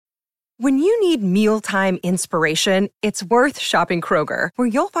When you need mealtime inspiration, it's worth shopping Kroger, where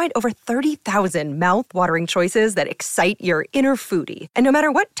you'll find over 30,000 mouth-watering choices that excite your inner foodie. And no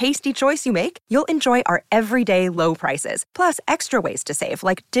matter what tasty choice you make, you'll enjoy our everyday low prices, plus extra ways to save,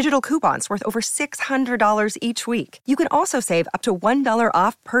 like digital coupons worth over $600 each week. You can also save up to $1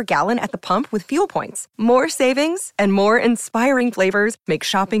 off per gallon at the pump with fuel points. More savings and more inspiring flavors make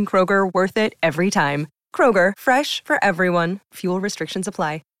shopping Kroger worth it every time. Kroger, fresh for everyone. Fuel restrictions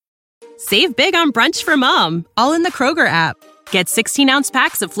apply. Save big on brunch for mom, all in the Kroger app. Get 16-ounce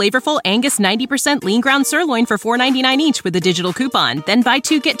packs of flavorful Angus 90% lean ground sirloin for $4.99 each with a digital coupon. Then buy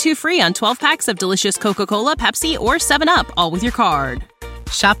 2, get 2 free on 12 packs of delicious Coca-Cola, Pepsi, or 7-Up, all with your card.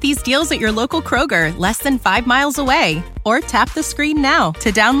 Shop these deals at your local Kroger, less than 5 miles away. Or tap the screen now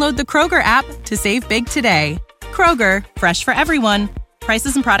to download the Kroger app to save big today. Kroger, fresh for everyone.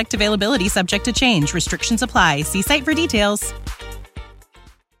 Prices and product availability subject to change. Restrictions apply. See site for details.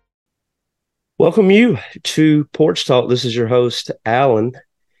 Welcome you to Porch Talk. This is your host, Alan,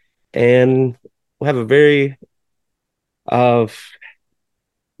 and we have a very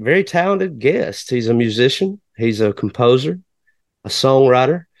talented guest. He's a musician. He's a composer, a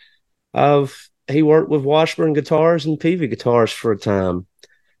songwriter. He worked with Washburn Guitars and Peavey Guitars for a time.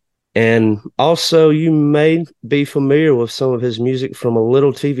 And also, you may be familiar with some of his music from a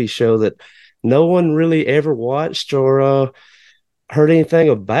little TV show that no one really ever watched or heard anything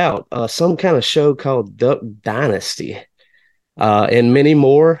about, some kind of show called Duck Dynasty, and many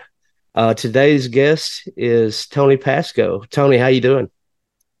more. Today's guest is Tony Pasko. Tony, how you doing?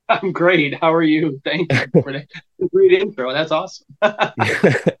 I'm great. How are you? Thank you for the great intro. That's awesome.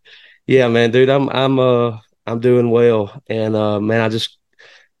 Yeah, man, dude, I'm doing well, and man,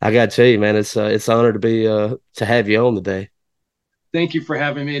 I gotta tell you, man, it's an honor to have you on today. Thank you for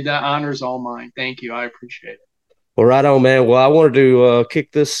having me. That honor's all mine. Thank you. I appreciate it. Well, right on, man. Well, I wanted to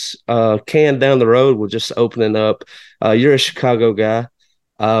kick this can down the road with just opening up. You're a Chicago guy.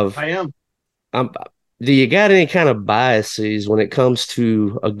 I am. Do you got any kind of biases when it comes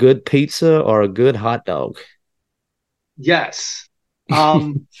to a good pizza or a good hot dog? Yes.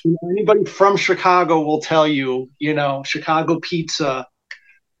 Anybody from Chicago will tell you, Chicago pizza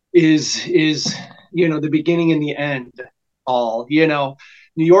is the beginning and the end all,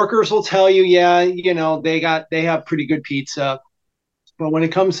 New Yorkers will tell you, they have pretty good pizza. But when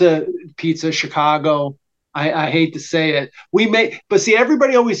it comes to pizza, Chicago, I hate to say it, but see,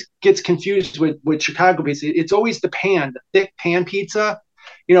 everybody always gets confused with Chicago pizza. It's always the thick pan pizza.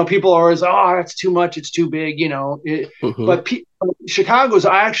 People are always, it's too much, it's too big, Mm-hmm. But Chicago's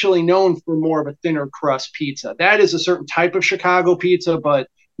actually known for more of a thinner crust pizza. That is a certain type of Chicago pizza, but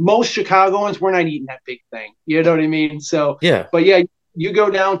most Chicagoans, we're not eating that big thing. You know what I mean? So, yeah. But yeah, you go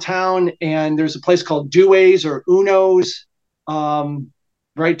downtown and there's a place called Due's or Uno's,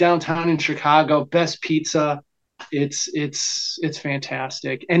 right downtown in Chicago. Best pizza. It's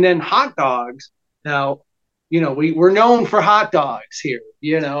fantastic. And then hot dogs. Now, we're known for hot dogs here.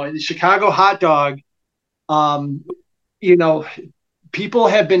 The Chicago hot dog. People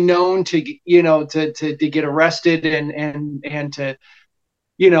have been known to get arrested and to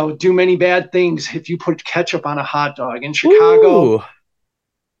do many bad things if you put ketchup on a hot dog. In Chicago, Ooh.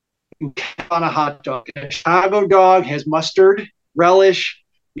 On a hot dog. A Chicago dog has mustard, relish,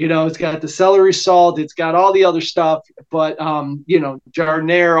 it's got the celery salt, it's got all the other stuff, but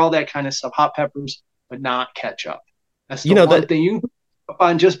giardiniera, all that kind of stuff, hot peppers, but not ketchup. That's the one thing you can put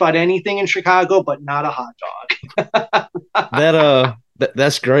on just about anything in Chicago, but not a hot dog.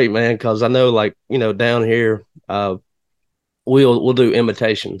 That's great, man, because I know, down here, we'll do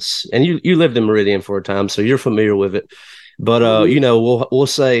imitations, and you lived in Meridian for a time, so you're familiar with it. But we'll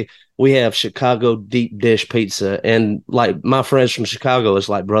say we have Chicago deep dish pizza, and like my friends from Chicago is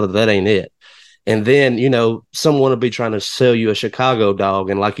like, brother, that ain't it. And then someone will be trying to sell you a Chicago dog,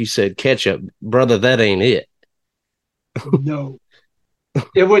 and like you said, ketchup, brother, that ain't it. No,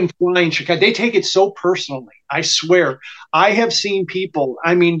 it wouldn't fly in Chicago. They take it so personally. I swear, I have seen people.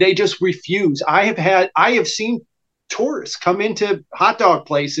 I mean, they just refuse. I have seen tourists come into hot dog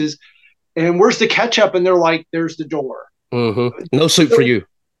places, and where's the ketchup? And they're like, there's the door. Mm-hmm. No soup for you.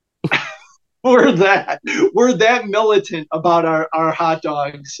 We're that militant about our hot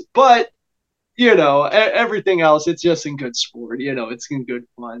dogs, but everything else, it's just in good sport. It's in good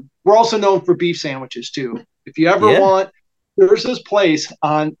fun. We're also known for beef sandwiches too. If you ever want, there's this place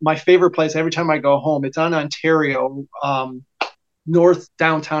on my favorite place every time I go home. It's on Ontario, north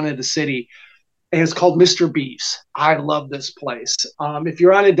downtown of the city. And it's called Mr. Beef's. I love this place. If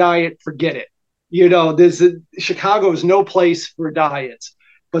you're on a diet, forget it. Chicago is no place for diets.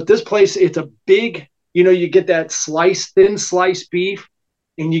 But this place, it's a big, you get that thin sliced beef.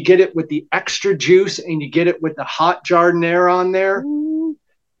 and you get it with the extra juice and you get it with the hot Jardinere on there.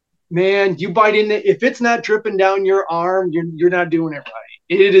 Man, you bite in it. If it's not dripping down your arm, you're not doing it right.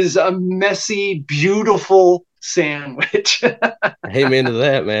 It is a messy, beautiful sandwich. Amen to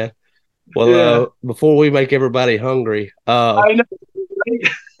that, man. Well, Yeah, before we make everybody hungry, I know.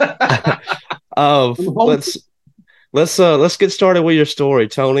 Right? uh, I'm home. let's get started with your story,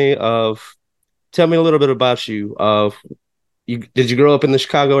 Tony. Tell me a little bit about you. Did you grow up in the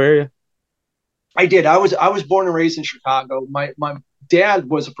Chicago area? I did. I was born and raised in Chicago. My dad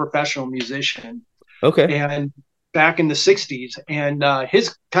was a professional musician, Okay. and back in the '60s, and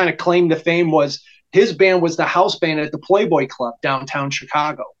his kind of claim to fame was his band was the house band at the Playboy Club downtown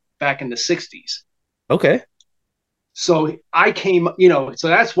Chicago back in the '60s. Okay. So I came, so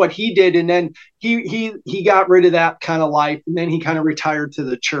that's what he did, and then he got rid of that kind of life, and then he kind of retired to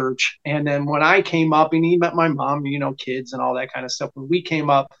the church. And then when I came up, and he met my mom, kids and all that kind of stuff. When we came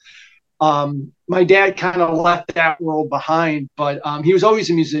up, my dad kind of left that world behind, but he was always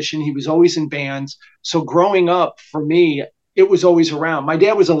a musician. He was always in bands. So growing up for me, it was always around. My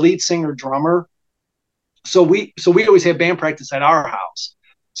dad was a lead singer drummer, so we always had band practice at our house.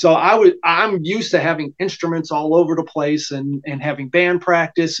 So I'm used to having instruments all over the place and having band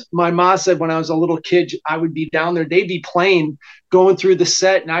practice. My mom said when I was a little kid, I would be down there. They'd be playing, going through the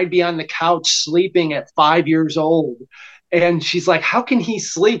set, and I'd be on the couch sleeping at 5 years old. And she's like, how can he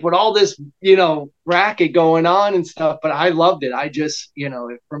sleep with all this, racket going on and stuff? But I loved it. I just,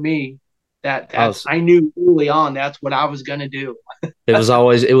 for me, that's Oh, I knew early on that's what I was gonna do. it was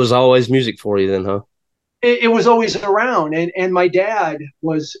always music for you then, huh? It was always around, and my dad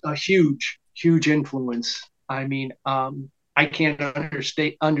was a huge influence. I mean, I can't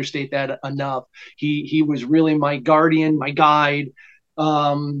understate that enough. He was really my guardian, my guide.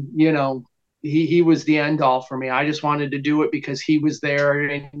 He was the end all for me. I just wanted to do it because he was there,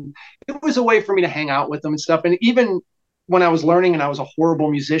 and it was a way for me to hang out with him and stuff. And even when I was learning, and I was a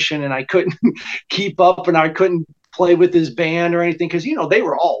horrible musician, and I couldn't keep up, and I couldn't play with his band or anything because they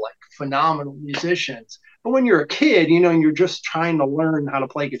were all like phenomenal musicians. But when you're a kid, and you're just trying to learn how to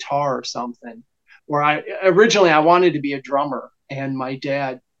play guitar or something. Where I originally I wanted to be a drummer, and my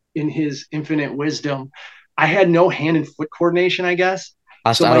dad, in his infinite wisdom, I had no hand and foot coordination, I guess.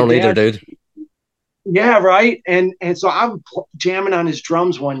 So I my don't either, dad, dude. yeah, right. And so I'm jamming on his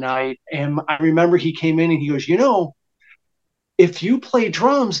drums one night, and I remember he came in and he goes, if you play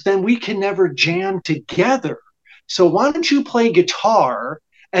drums, then we can never jam together. So why don't you play guitar?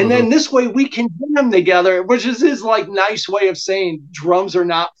 And Hmm. then this way we can jam together, which is his like nice way of saying drums are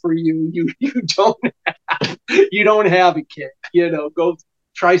not for you. You don't have a kid. Go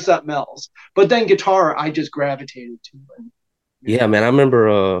try something else. But then guitar, I just gravitated to. And, Yeah, man. I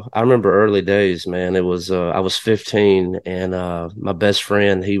remember early days, man. I was 15, and my best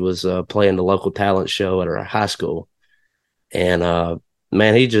friend, he was playing the local talent show at our high school. And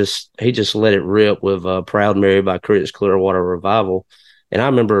man, he just let it rip with "Proud Mary" by Creedence Clearwater Revival. And I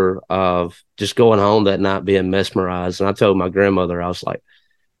remember just going home that night being mesmerized. And I told my grandmother, I was like,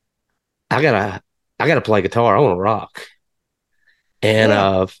 I gotta I gotta play guitar. I want to rock. And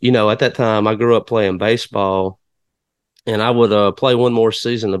yeah. at that time I grew up playing baseball, and I would play one more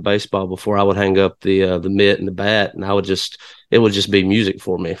season of baseball before I would hang up the mitt and the bat, and it would just be music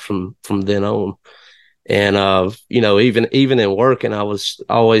for me from then on. And even in working, I was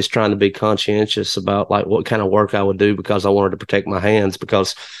always trying to be conscientious about like what kind of work I would do because I wanted to protect my hands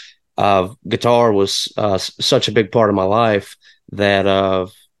because guitar was such a big part of my life that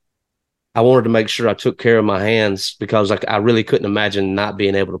I wanted to make sure I took care of my hands because like I really couldn't imagine not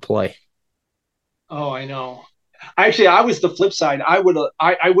being able to play. Oh, I know. Actually, I was the flip side. I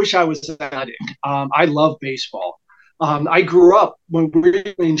wish I was athletic. I love baseball. I grew up when we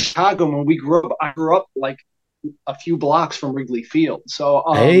were in Chicago. When we grew up, I grew up like a few blocks from Wrigley Field. So,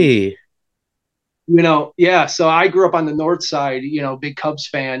 Hey, yeah. So I grew up on the north side. Big Cubs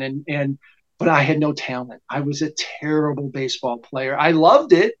fan, but I had no talent. I was a terrible baseball player. I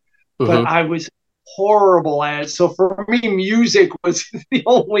loved it, but hmm I was horrible at it. So for me, music was the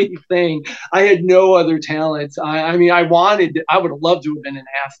only thing. I had no other talents. I mean, I would have loved to have been an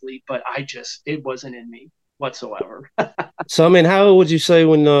athlete, but it wasn't in me whatsoever. So I mean, how old would you say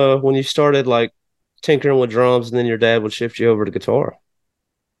when you started like tinkering with drums, and then your dad would shift you over to guitar?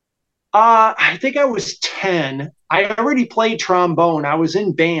 I think I was 10. I already played trombone. I was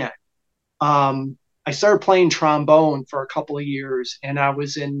in band. I started playing trombone for a couple of years, and I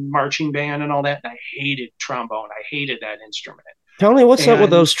was in marching band and all that. And I hated trombone. I hated that instrument. Tony, what's up with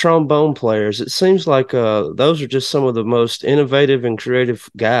And those trombone players? It seems like those are just some of the most innovative and creative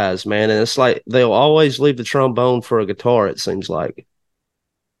guys, man. And it's like they'll always leave the trombone for a guitar, it seems like.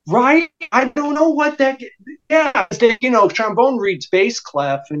 Right? I don't know what that. Yeah, trombone reads bass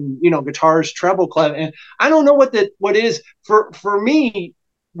clef, and guitars treble clef, and I don't know what is for me.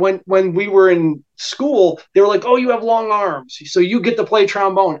 When we were in school, they were like, "Oh, you have long arms, so you get to play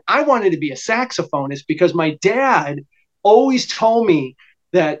trombone." I wanted to be a saxophonist because my dad always told me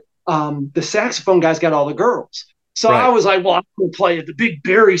that the saxophone guys got all the girls. So I Right. was like, well, I'm going to play the big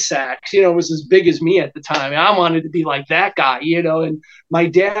Barry sax. It was as big as me at the time. I wanted to be like that guy, and my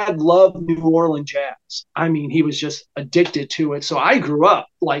dad loved New Orleans jazz. I mean, he was just addicted to it. So I grew up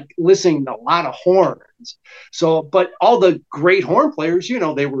like listening to a lot of horns. So, but all the great horn players,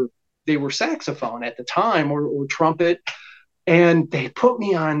 they were saxophone at the time, or trumpet, and they put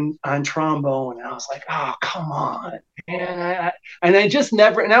me on trombone, and I was like, oh, come on, man. And I just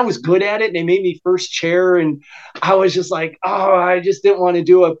never, and I was good at it, and they made me first chair, and I was just like, oh, I just didn't want to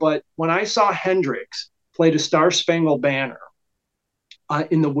do it. But when I saw Hendrix play the Star Spangled Banner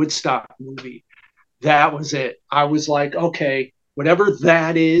in the Woodstock movie, that was it. I was like, okay, whatever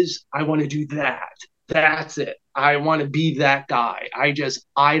that is, I want to do that. That's it. I want to be that guy. I just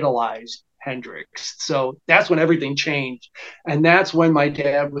idolized Hendrix. So that's when everything changed. And that's when my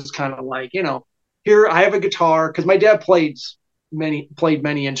dad was kind of like, here I have a guitar, because my dad played many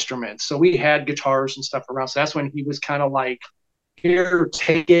instruments. So we had guitars and stuff around. So that's when he was kind of like, here,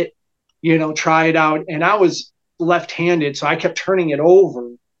 take it, try it out. And I was left-handed, so I kept turning it over,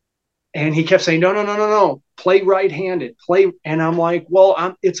 and he kept saying, no, no, no, no, no, play right-handed, play. And I'm like,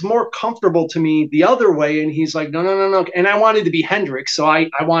 well, it's more comfortable to me the other way. And he's like, no, no, no, no. And I wanted to be Hendrix, so I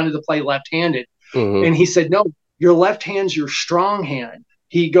wanted to play left-handed. Mm-hmm. And he said, no, your left hand's your strong hand.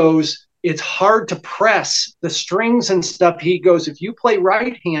 He goes, it's hard to press the strings and stuff. He goes, if you play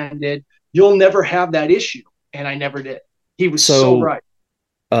right-handed, you'll never have that issue. And I never did. He was so So, right.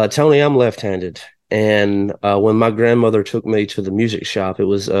 Tony, I'm left-handed, and when my grandmother took me to the music shop, it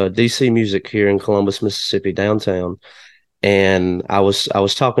was DC Music here in Columbus, Mississippi, downtown. And I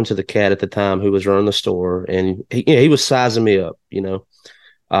was talking to the cat at the time who was running the store, and he was sizing me up,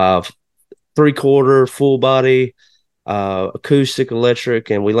 3/4 full body, acoustic, electric,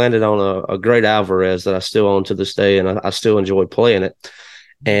 and we landed on a great Alvarez that I still own to this day, and I still enjoy playing it.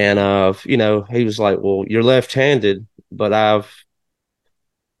 And he was like, "Well, you're left-handed, but I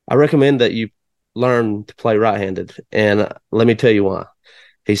recommend that you learn to play right-handed." And let me tell you why.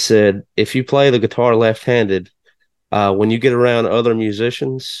 He said, if you play the guitar left-handed, when you get around other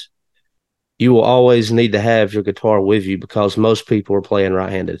musicians, you will always need to have your guitar with you because most people are playing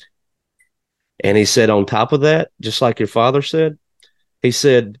right-handed. And he said, on top of that, just like your father said, he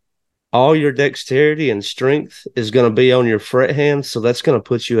said, all your dexterity and strength is going to be on your fret hand. So that's going to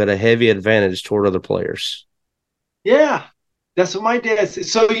put you at a heavy advantage toward other players. Yeah, that's what my dad said.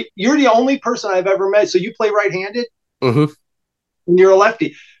 So you're the only person I've ever met. So you play right-handed, Mm-hmm. and you're a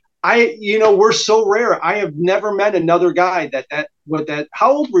lefty. We're so rare. I have never met another guy with that.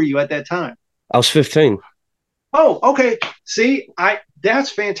 How old were you at that time? I was 15. Oh, okay. See, that's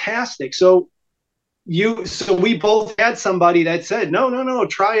fantastic. So we both had somebody that said, no, no, no,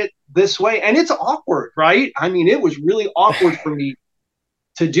 try it this way. And it's awkward, right? I mean, it was really awkward for me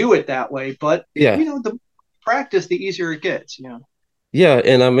to do it that way. But, Yeah. the practice, the easier it gets, Yeah.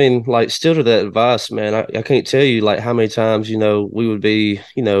 And I mean, like, still to that advice, man, I can't tell you like how many times, we would be,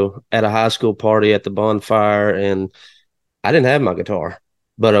 at a high school party at the bonfire, and I didn't have my guitar,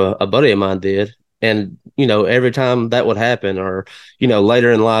 but a buddy of mine did. And, every time that would happen, or,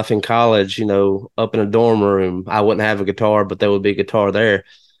 later in life in college, up in a dorm room, I wouldn't have a guitar, but there would be a guitar there.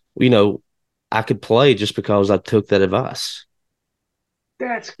 You know, I could play just because I took that advice.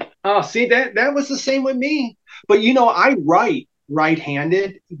 That's see, that was the same with me. But I write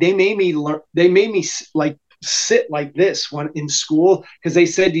right-handed. They made me learn. They made me like sit like this when in school, because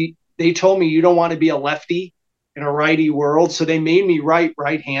they told me you don't want to be a lefty in a righty world. So they made me write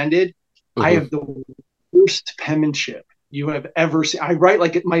right-handed. I Hmm. have the worst penmanship you have ever seen. I write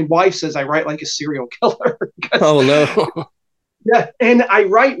like my wife says I write like a serial killer. Oh no. Yeah, and I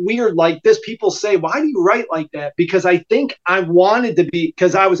write weird like this. People say, "Why do you write like that?" Because I think I wanted to be,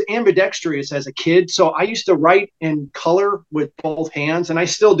 because I was ambidextrous as a kid, so I used to write in color with both hands, and I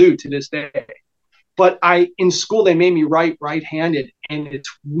still do to this day. But in school they made me write right-handed, and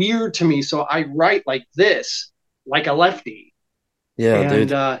it's weird to me, so I write like this, like a lefty, Yeah, and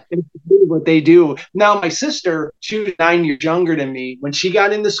dude. it's really what they do. Now, my sister, she was 9 years younger than me. When she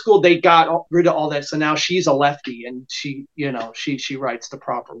got into school, they got rid of all that. So now she's a lefty, and she writes the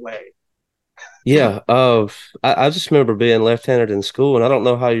proper way. Yeah. I just remember being left-handed in school, and I don't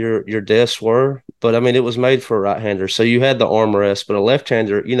know how your desks were, but I mean it was made for a right-hander. So you had the armrest, but a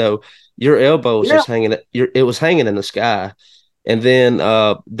left-hander, your elbow was Yeah, just hanging it was hanging in the sky. And then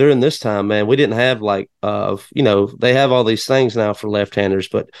during this time, man, we didn't have like they have all these things now for left-handers,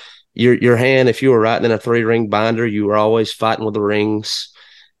 but your hand, if you were writing in a three-ring binder, you were always fighting with the rings.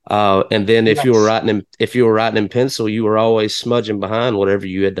 And then Yes. if you were writing in pencil, you were always smudging behind whatever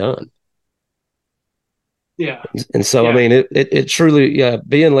you had done. Yeah. And so, I Yeah. mean, it truly, yeah,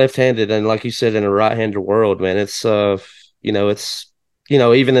 being left-handed and like you said, in a right-handed world, man, it's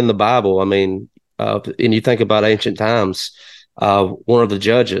even in the Bible, I mean, and you think about ancient times, one of the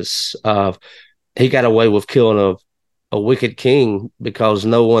judges, he got away with killing a wicked king because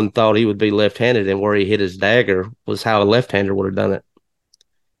no one thought he would be left-handed, and where he hit his dagger was how a left-hander would have done it.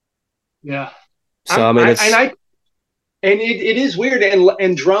 Yeah. So, I mean, it's, It is weird.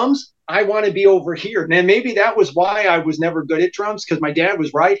 And drums, I want to be over here. And maybe that was why I was never good at drums, because my dad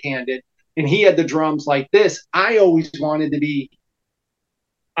was right-handed and he had the drums like this. I always wanted to be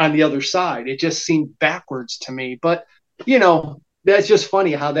on the other side. It just seemed backwards to me. But that's just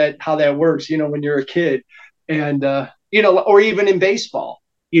funny how that works. When you're a kid, and or even in baseball,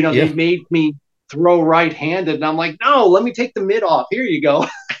 they yeah. made me throw right-handed, and I'm like, no, let me take the mid off. Here you go.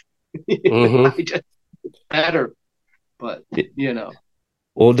 Hmm. I just better, but you know.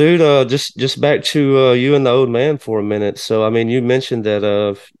 Well, dude, just back to you and the old man for a minute. So, I mean, you mentioned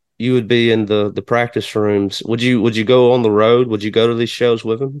that you would be in the practice rooms. Would you go on the road? Would you go to these shows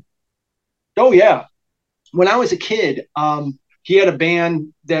with him? Oh yeah, when I was a kid, he had a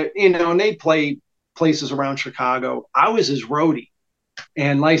band that and they play places around Chicago. I was his roadie,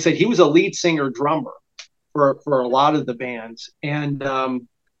 and like I said, he was a lead singer drummer for a lot of the bands. And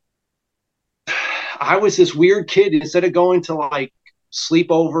I was this weird kid. Instead of going to like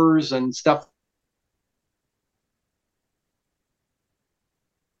sleepovers and stuff,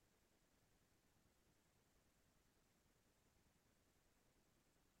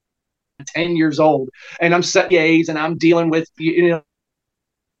 10 years old, and I'm setting A's and I'm dealing with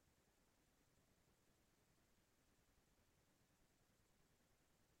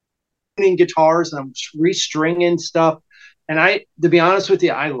guitars and I'm restringing stuff. And to be honest with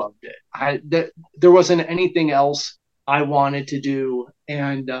you, I loved it. There wasn't anything else I wanted to do.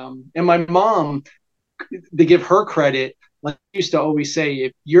 And my mom, to give her credit, like I used to always say,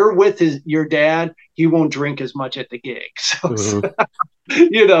 if you're with your dad, he won't drink as much at the gig. So,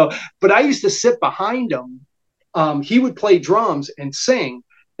 Hmm. but I used to sit behind him. He would play drums and sing,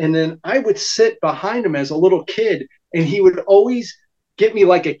 and then I would sit behind him as a little kid, and he would always get me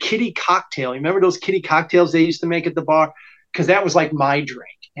like a kitty cocktail. You remember those kitty cocktails they used to make at the bar? Because that was like my drink.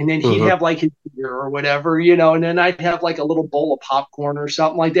 And then he'd Hmm. have like his beer or whatever, and then I'd have like a little bowl of popcorn or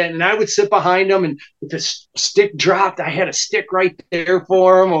something like that. And I would sit behind him, and if the stick dropped, I had a stick right there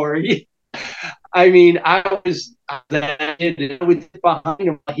for him. Or, I mean, I was that kid. I would sit behind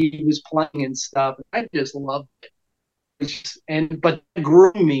him while he was playing and stuff. I just loved it. But it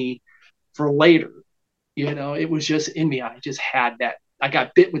grew me for later. It was just in me. I just had that. I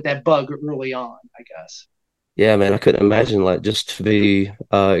got bit with that bug early on, I guess. Yeah, man, I couldn't imagine like just to be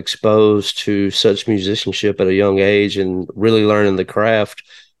exposed to such musicianship at a young age and really learning the craft.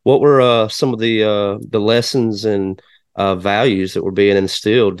 What were some of the lessons and values that were being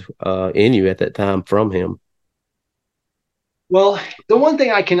instilled in you at that time from him? Well, the one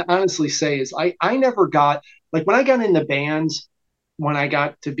thing I can honestly say is I never got, like, when I got into bands, when I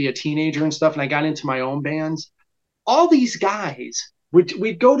got to be a teenager and stuff, and I got into my own bands, all these guys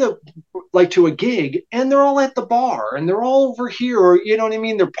we'd go to like to a gig, and they're all at the bar and they're all over here, or you know what I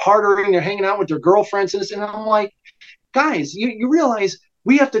mean? They're partying, they're hanging out with their girlfriends, and I'm like, guys, you realize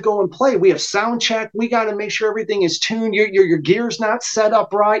we have to go and play. We have sound check. We got to make sure everything is tuned. Your gear's not set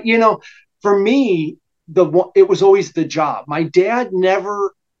up right. For me, it was always the job. My dad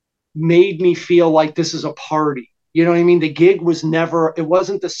never made me feel like this is a party. You know what I mean? The gig was never, it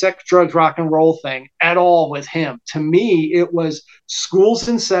wasn't the sex, drugs, rock and roll thing at all with him. To me, it was school's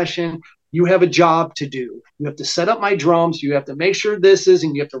in session. You have a job to do. You have to set up my drums. You have to make sure this is,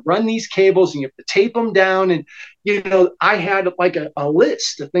 and you have to run these cables, and you have to tape them down. And, I had like a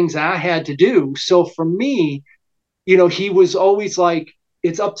list of things that I had to do. So for me, he was always like,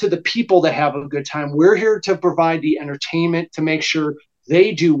 it's up to the people to have a good time. We're here to provide the entertainment, to make sure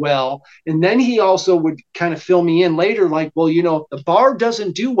they do well. And then he also would kind of fill me in later, like, well, if the bar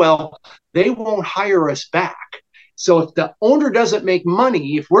doesn't do well, they won't hire us back. So if the owner doesn't make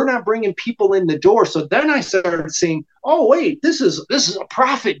money, if we're not bringing people in the door, so then I started saying, oh wait, this is a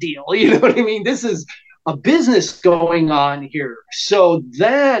profit deal. You know what I mean? This is a business going on here. So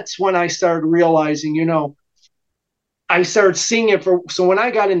that's when I started realizing, I started seeing it so when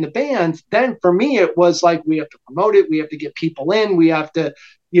I got in the band, then for me, it was like, we have to promote it. We have to get people in. We have to,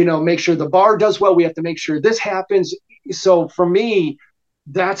 make sure the bar does well. We have to make sure this happens. So for me,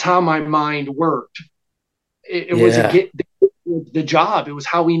 that's how my mind worked. It was Yeah. get the job. It was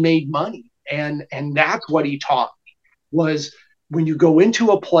how we made money. And that's what he taught me was, when you go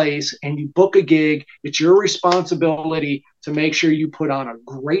into a place and you book a gig, it's your responsibility to make sure you put on a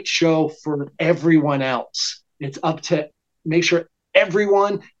great show for everyone else. It's up to make sure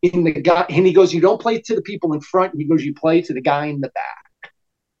everyone in the guy, and he goes, you don't play to the people in front. He goes, you play to the guy in the back.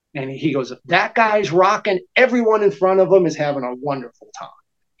 And he goes, if that guy's rocking, everyone in front of him is having a wonderful time.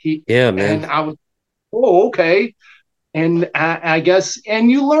 Yeah, man. And I was, oh, okay. And I guess, and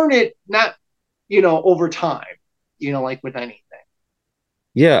you learn it not, over time, like with anything.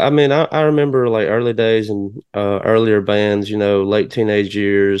 Yeah, I mean, I remember like early days and earlier bands, late teenage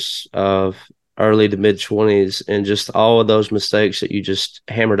years, early to mid 20s, and just all of those mistakes that you just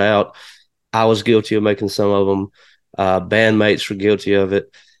hammered out. I was guilty of making some of them. Bandmates were guilty of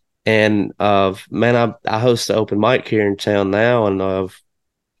it. And man, I host the open mic here in town now, and I've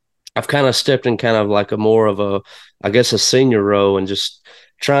kind of stepped in kind of like a more of a, I guess, a senior role, and just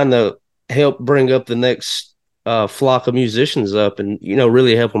trying to help bring up the next flock of musicians up, and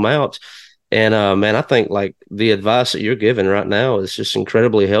really help them out. And man, I think like the advice that you're giving right now is just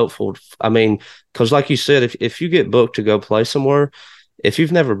incredibly helpful. I mean, because like you said, if you get booked to go play somewhere, if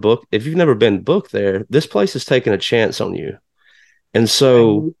you've never been booked there, this place is taking a chance on you. And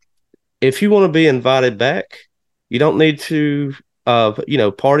so if you want to be invited back, you don't need to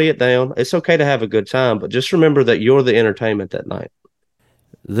party it down. It's okay to have a good time, but just remember that you're the entertainment that night.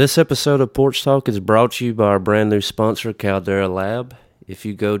 This episode of Porch Talk is brought to you by our brand new sponsor, Caldera Lab. If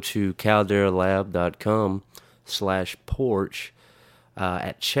you go to calderalab.com/porch,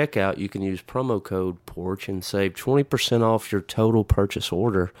 at checkout, you can use promo code PORCH and save 20% off your total purchase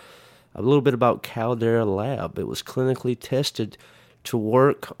order. A little bit about Caldera Lab. It was clinically tested to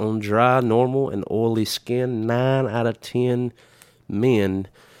work on dry, normal, and oily skin. 9 out of 10 men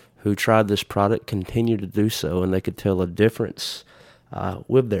who tried this product continue to do so, and they could tell a difference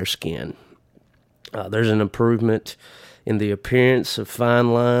with their skin. There's an improvement in the appearance of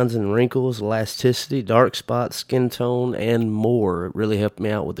fine lines and wrinkles, elasticity, dark spots, skin tone, and more. It really helped me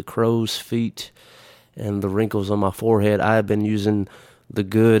out with the crow's feet and the wrinkles on my forehead. I have been using the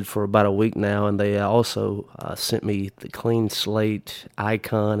good for about a week now, and they also sent me the clean slate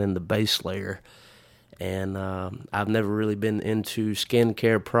icon and the base layer. And I've never really been into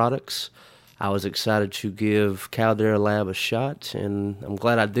skincare products. I was excited to give Caldera Lab a shot, and I'm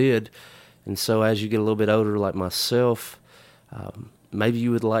glad I did. And so as you get a little bit older like myself, maybe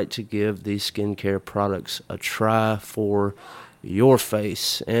you would like to give these skincare products a try for your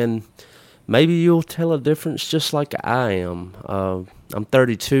face. And maybe you'll tell a difference just like I am. I'm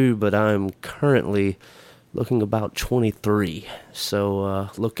 32, but I'm currently looking about 23. So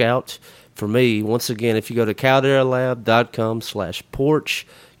look out for me. Once again, if you go to calderalab.com/porch,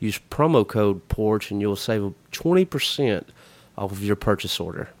 use promo code PORCH, and you'll save 20% off of your purchase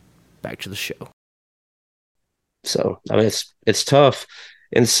order. Back to the show. So, I mean, it's tough.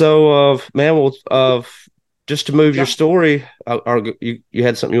 And so, man, well, just to move your story, you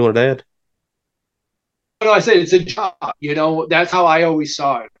had something you wanted to add? No, I said it's a job. That's how I always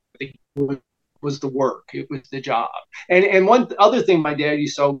saw it. It was the work. It was the job. And one other thing my dad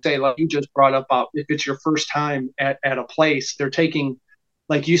used to say, like you just brought up, if it's your first time at a place, they're taking,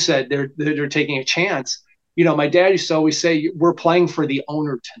 like you said, they're taking a chance. My dad used to always say, we're playing for the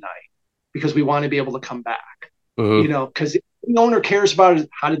owner tonight because we want to be able to come back. Mm-hmm. Because the owner cares about is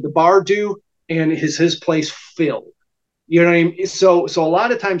how did the bar do and is his place filled. You know what I mean? So a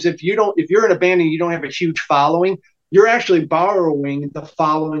lot of times if you're in a band and you don't have a huge following, you're actually borrowing the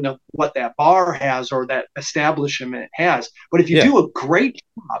following of what that bar has or that establishment has. But if you do a great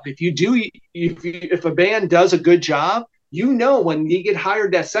job, if a band does a good job, when you get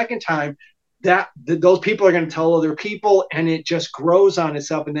hired that second time, those people are going to tell other people, and it just grows on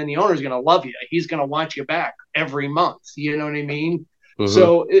itself. And then the owner's going to love you. He's going to want you back every month. You know what I mean? Mm-hmm.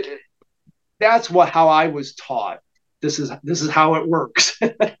 So that's how I was taught. This is how it works.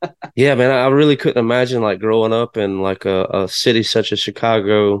 Yeah, man, I really couldn't imagine like growing up in like a city such as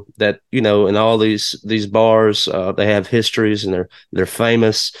Chicago that, in all these bars, they have histories and they're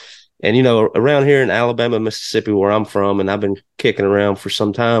famous. And, around here in Alabama, Mississippi, where I'm from, and I've been kicking around for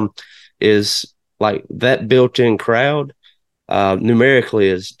some time, is like that built-in crowd numerically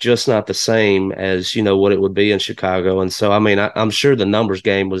is just not the same as, what it would be in Chicago. And so, I mean, I'm sure the numbers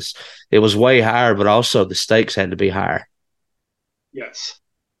game was way higher, but also the stakes had to be higher. Yes.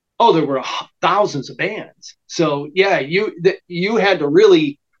 Oh, there were thousands of bands. So yeah, you had to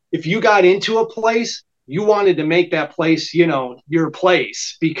really, if you got into a place, you wanted to make that place, your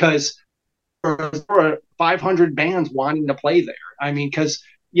place, because there were 500 bands wanting to play there. I mean, because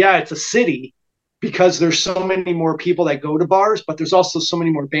yeah, it's a city, because there's so many more people that go to bars, but there's also so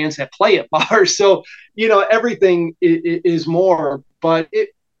many more bands that play at bars. So everything is more. But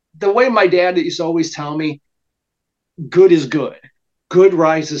the way my dad used to always tell me, good is good. Good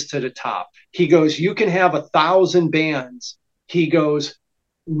rises to the top. He goes, you can have 1,000 bands. He goes,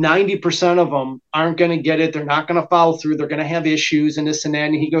 90% of them aren't going to get it. They're not going to follow through. They're going to have issues and this and that.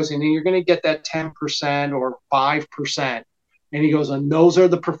 And he goes, and then you're going to get that 10% or 5%. And he goes, and those are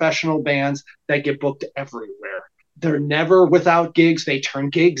the professional bands that get booked everywhere. They're never without gigs. They turn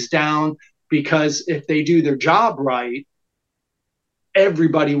gigs down because if they do their job right,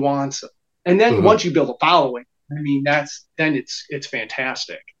 everybody wants them. And then once you build a following, I mean, it's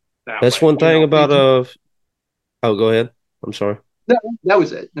fantastic. That's way. one thing about oh, go ahead. I'm sorry. That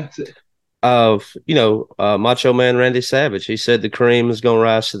was it. That's it. Macho Man Randy Savage, he said the cream is going to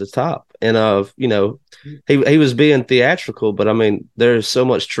rise to the top, and he was being theatrical, but I mean, there's so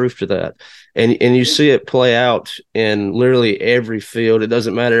much truth to that, and you see it play out in literally every field. It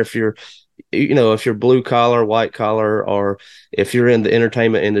doesn't matter if you're blue collar, white collar, or if you're in the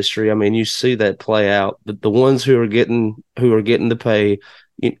entertainment industry. I mean, you see that play out. The ones who are getting to pay,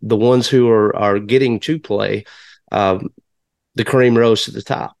 the ones who are getting to play, the cream rose to the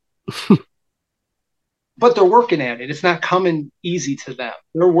top. But they're working at it. It's not coming easy to them.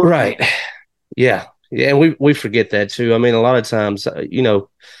 They're working. Right. Yeah. And we forget that too. I mean, a lot of times,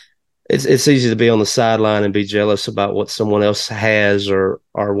 it's easy to be on the sideline and be jealous about what someone else has or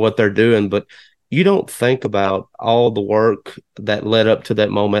what they're doing, but you don't think about all the work that led up to that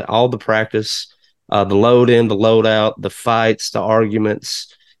moment, all the practice, the load in, the load out, the fights, the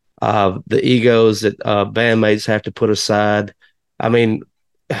arguments, the egos that bandmates have to put aside. I mean,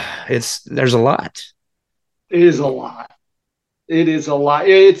 there's a lot. It is a lot. It is a lot.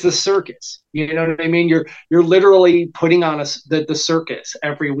 It's a circus. You know what I mean? You're literally putting on the circus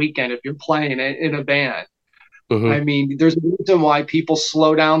every weekend if you're playing in a band. I mean, there's a reason why people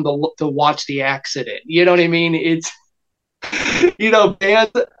slow down to watch the accident. You know what I mean? It's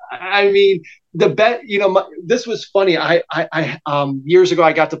bands. I mean, this was funny. I years ago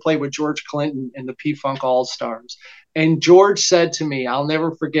I got to play with George Clinton and the P-Funk All-Stars. And George said to me, I'll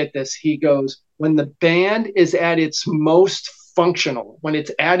never forget this. He goes, when the band is at its most functional, when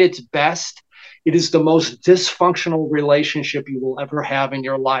it's at its best, it is the most dysfunctional relationship you will ever have in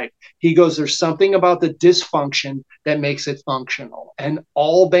your life. He goes, there's something about the dysfunction that makes it functional. And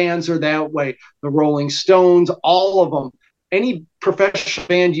all bands are that way. The Rolling Stones, all of them. Any professional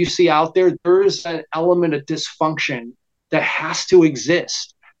band you see out there, there's an element of dysfunction that has to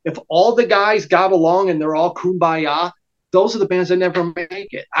exist. If all the guys got along and they're all kumbaya, those are the bands that never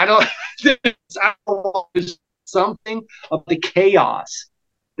make it. There's something of the chaos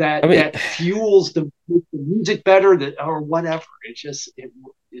that fuels the music better, or whatever. It's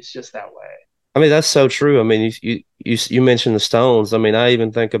just that way. I mean, that's so true. I mean, you mentioned the Stones. I mean, I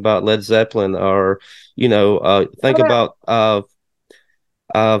even think about Led Zeppelin, or think about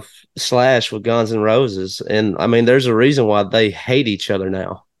Slash with Guns N' Roses, and I mean, there's a reason why they hate each other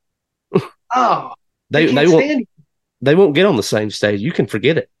now. Oh, they won't get on the same stage. You can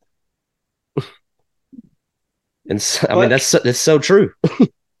forget it. And so, I mean, that's so true.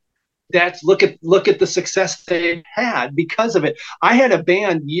 Look at the success they had because of it. I had a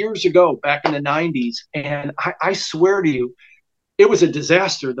band years ago back in the 90s, and I swear to you, it was a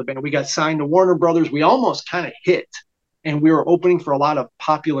disaster. The band, we got signed to Warner Brothers. We almost kind of hit, and we were opening for a lot of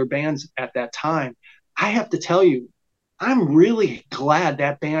popular bands at that time. I have to tell you, I'm really glad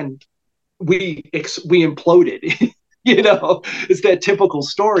that band, we imploded. It's that typical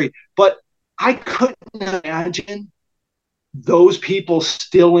story. But I couldn't imagine those people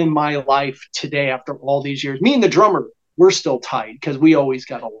still in my life today after all these years. Me and the drummer, we're still tight because we always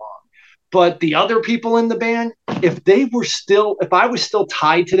got along. But the other people in the band, if I was still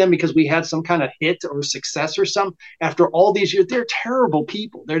tied to them because we had some kind of hit or success or something, after all these years, they're terrible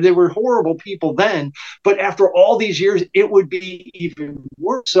people. They were horrible people then, but after all these years, it would be even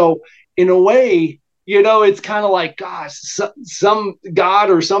worse. So in a way, it's kind of like, gosh, some God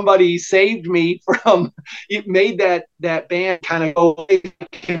or somebody saved me from, it made that band kind of go away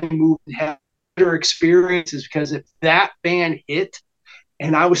and move and have better experiences, because if that band hit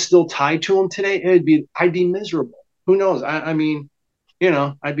and I was still tied to them today, I'd be miserable. Who knows? I mean,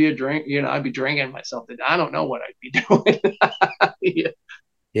 I'd be I'd be drinking myself. I don't know what I'd be doing.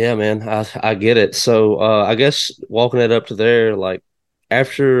 Yeah, man, I get it. So I guess walking it up to there, like,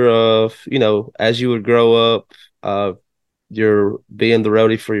 after as you would grow up, you're being the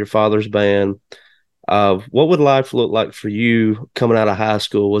roadie for your father's band. What would life look like for you coming out of high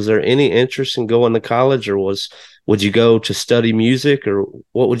school? Was there any interest in going to college, or would you go to study music, or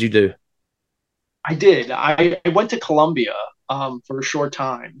what would you do? I did. I went to Columbia for a short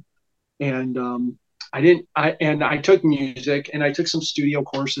time, and I took music and I took some studio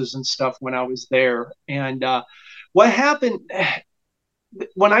courses and stuff when I was there. And what happened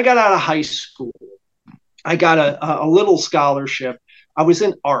when I got out of high school, I got a little scholarship. I was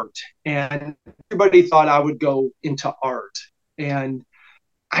in art, and everybody thought I would go into art, and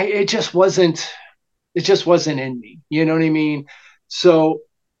it just wasn't in me. You know what I mean? So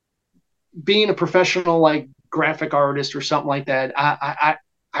being a professional like graphic artist or something like that,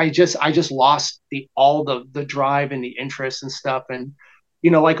 I just lost all the drive and the interest and stuff. And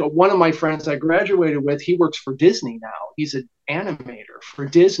like one of my friends I graduated with, he works for Disney now. He's an animator for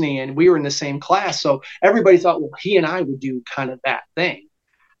Disney, and we were in the same class. So everybody thought, well, he and I would do kind of that thing.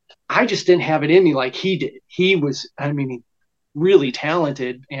 I just didn't have it in me like he did. He was, I mean, really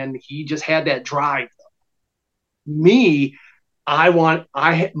talented, and he just had that drive. Me,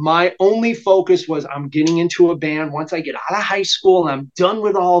 my only focus was I'm getting into a band. Once I get out of high school and I'm done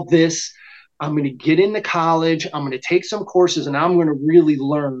with all this, I'm going to get into college. I'm going to take some courses, and I'm going to really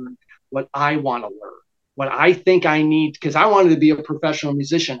learn what I want to learn, what I think I need, because I wanted to be a professional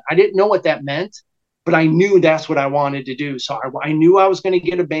musician. I didn't know what that meant, but I knew that's what I wanted to do. So I knew I was going to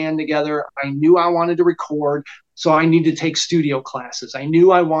get a band together. I knew I wanted to record. So I needed to take studio classes. I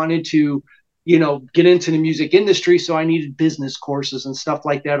knew I wanted to get into the music industry. So I needed business courses and stuff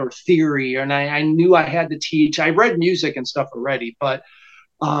like that, or theory. And I knew I had to teach. I read music and stuff already, but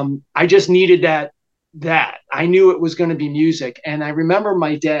I just needed that. I knew it was going to be music. And I remember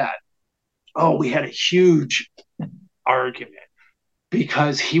my dad, we had a huge argument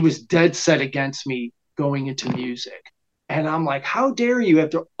because he was dead set against me going into music. And I'm like, how dare you?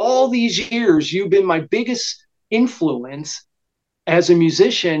 After all these years, you've been my biggest influence as a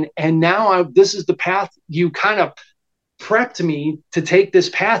musician, and now this is the path you kind of prepped me to take, this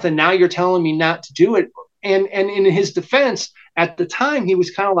path, and now you're telling me not to do it. And in his defense, at the time, he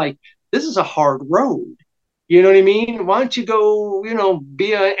was kind of like, this is a hard road. You know what I mean? Why don't you go,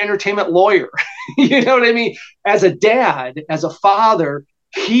 be an entertainment lawyer? You know what I mean? As a dad, as a father,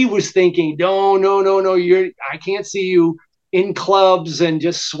 he was thinking, no, I can't see you in clubs and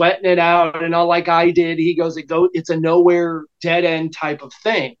just sweating it out and all like I did. He goes, it's a nowhere dead end type of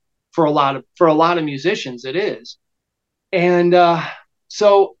thing for a lot of musicians. It is. And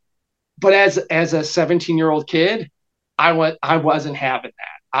but as a 17-year-old kid, I wasn't having that.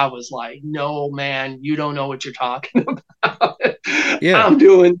 I was like, no, man, you don't know what you're talking about. Yeah. I'm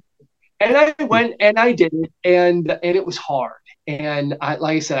doing. And I went and I did it, and it was hard. And like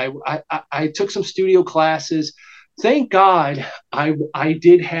I said, I took some studio classes. Thank God I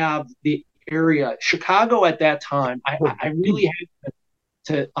did have the area. Chicago at that time, I really had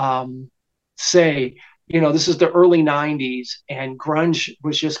to say, this is the early 90s, and grunge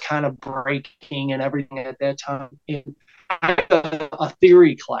was just kind of breaking and everything at that time. And I had a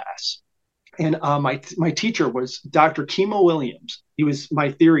theory class, and my teacher was Dr. Kimo Williams. He was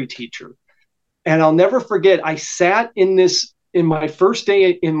my theory teacher. And I'll never forget, I sat in my first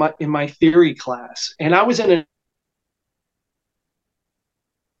day in my theory class, and I was in a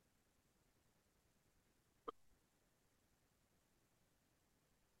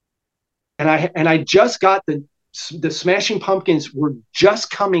and I just got the Smashing Pumpkins were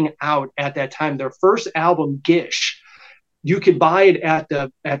just coming out at that time. Their first album, Gish, you could buy it at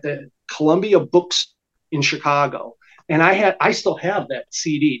the Columbia Books in Chicago. And I still have that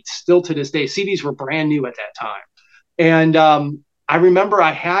CD still to this day. CDs were brand new at that time. And I remember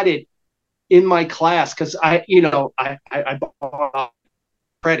I had it in my class because I bought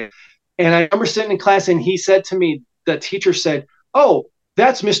credit. And I remember sitting in class, and he said to me, the teacher said, "Oh,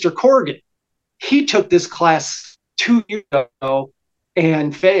 that's Mr. Corgan. He took this class 2 years ago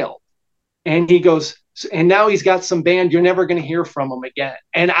and failed." And he goes, and now he's got some band. You're never going to hear from him again.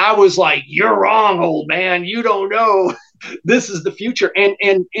 And I was like, you're wrong, old man. You don't know. This is the future. And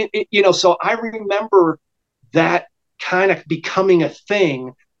so I remember that kind of becoming a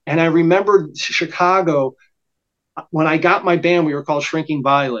thing. And I remember Chicago, when I got my band, we were called Shrinking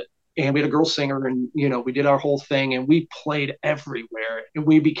Violet. And we had a girl singer, and we did our whole thing, and we played everywhere, and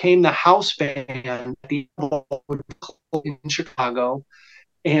we became the house band in Chicago,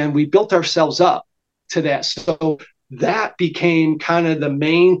 and we built ourselves up to that. So that became kind of the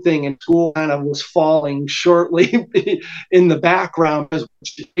main thing, and school kind of was falling shortly in the background because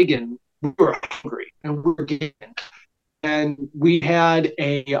we were hungry and we were getting. and we had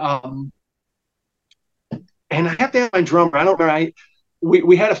and I have to have my drummer. I don't remember.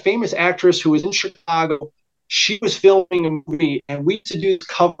 We had a famous actress who was in Chicago. She was filming a movie, and we used to do this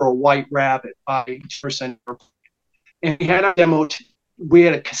cover of White Rabbit by Jefferson. And we had a demo. We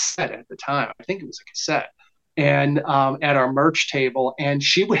had a cassette at the time. I think it was a cassette. And at our merch table, and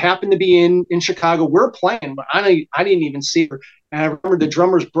she would happen to be in Chicago. We're playing, but I didn't even see her. And I remember the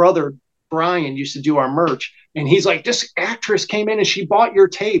drummer's brother Brian used to do our merch, and he's like, "This actress came in and she bought your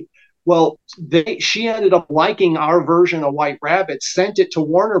tape." Well, she ended up liking our version of White Rabbit, sent it to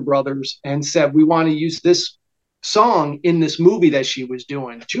Warner Brothers, and said, "We want to use this song in this movie that she was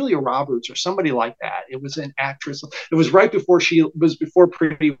doing." Julia Roberts or somebody like that. It was an actress. It was right before she was before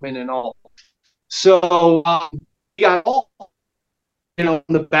Pretty Women and all. So we got all, on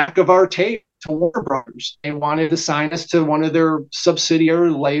the back of our tape to Warner Brothers. They wanted to sign us to one of their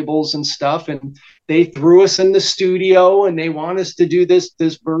subsidiary labels and stuff, and they threw us in the studio and they want us to do this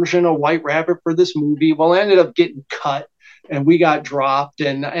version of White Rabbit for this movie. Well, it ended up getting cut, and we got dropped,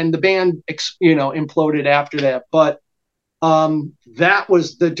 and the band imploded after that. But that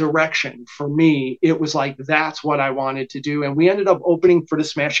was the direction for me. It was like, that's what I wanted to do. And we ended up opening for the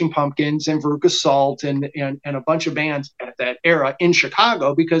Smashing Pumpkins and Veruca Salt and a bunch of bands at that era in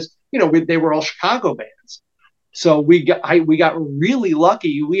Chicago, because, they were all Chicago bands. So we got really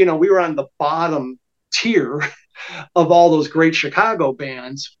lucky. We were on the bottom tier of all those great Chicago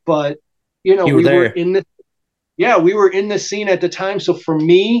bands, but, we were in the scene at the time. So for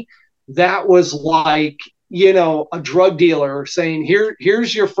me, that was like, a drug dealer saying,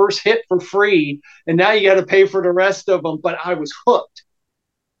 here's your first hit for free, and now you got to pay for the rest of them. But I was hooked.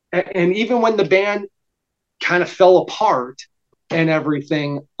 And even when the band kind of fell apart and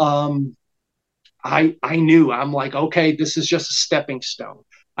everything, I knew, I'm like, okay, this is just a stepping stone.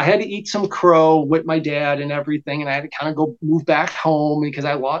 I had to eat some crow with my dad and everything, and I had to kind of go move back home because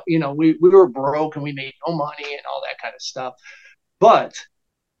I lost, we were broke and we made no money and all that kind of stuff. But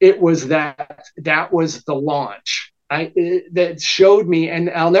it was that was the launch. That showed me,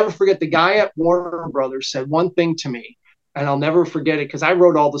 and I'll never forget, the guy at Warner Brothers said one thing to me, and I'll never forget it, because I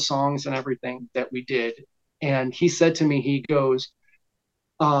wrote all the songs and everything that we did. And he said to me, he goes,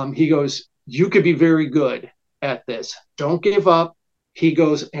 "You could be very good at this. Don't give up." He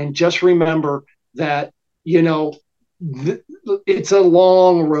goes, "And just remember that, it's a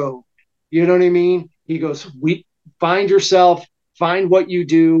long road." You know what I mean? He goes, find yourself, find what you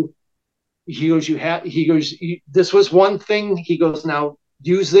do. He goes, this was one thing. He goes, now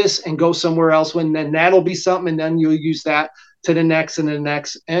use this and go somewhere else, when then that'll be something. And then you'll use that to the next and the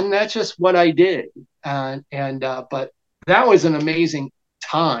next. And that's just what I did. But that was an amazing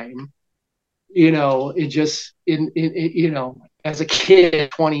time. It just, as a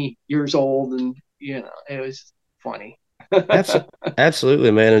kid, 20 years old, and, it was funny.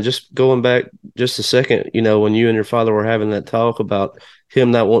 Absolutely, man. And just going back just a second, when you and your father were having that talk about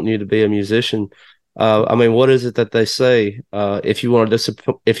him not wanting you to be a musician, what is it that they say? If you want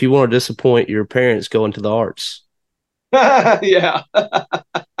to disappoint your parents, go into the arts. Yeah.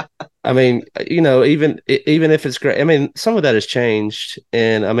 Even if it's great, some of that has changed,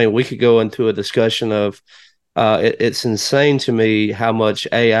 and we could go into a discussion of it's insane to me how much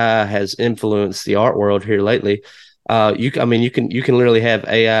AI has influenced the art world here lately. You can literally have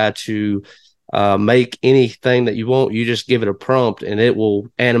AI to make anything that you want. You just give it a prompt and it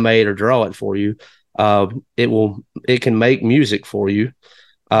will animate or draw it for you. It can make music for you.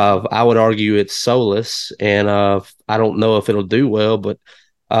 I would argue it's soulless, and I don't know if it'll do well, but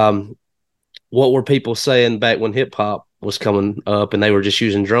what were people saying back when hip hop was coming up and they were just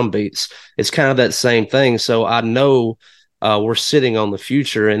using drum beats? It's kind of that same thing. So I know we're sitting on the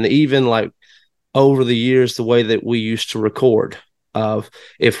future, and even like over the years, the way that we used to record,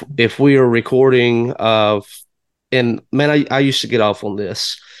 if we are recording, and man, I used to get off on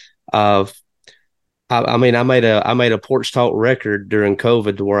this. I made a Porch Talk record during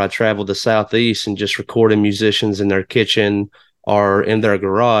COVID, to where I traveled the Southeast and just recorded musicians in their kitchen or in their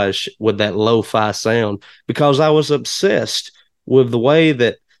garage with that lo-fi sound, because I was obsessed with the way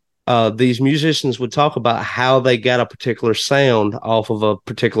that these musicians would talk about how they got a particular sound off of a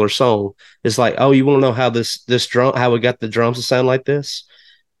particular song. It's like, oh, you want to know how this drum, how we got the drums to sound like this?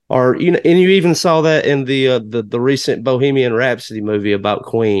 Or, and you even saw that in the recent Bohemian Rhapsody movie about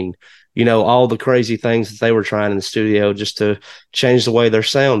Queen, all the crazy things that they were trying in the studio just to change the way their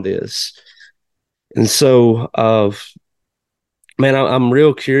sound is. And so, man, I'm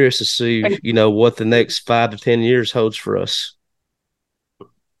real curious to see, what the next 5 to 10 years holds for us.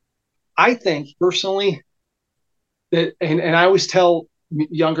 I think personally that, and I always tell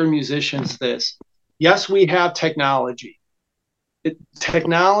younger musicians this, Yes, we have technology.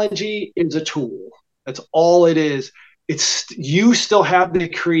 Technology is a tool. That's all it is. It's you still have the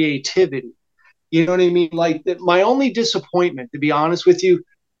creativity. You know what I mean? Like my only disappointment, to be honest with you,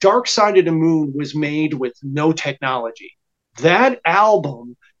 Dark Side of the Moon was made with no technology. That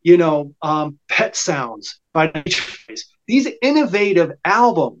album, Pet Sounds by the these innovative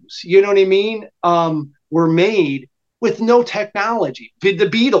albums, you know what I mean, were made with no technology. The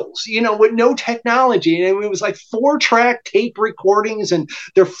Beatles, with no technology. And it was like 4-track tape recordings and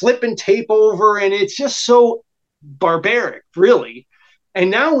they're flipping tape over. And it's just so barbaric, really. And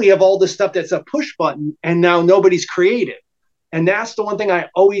now we have all this stuff that's a push button and now nobody's creative. And that's the one thing I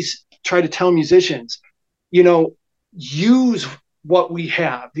always try to tell musicians, use what we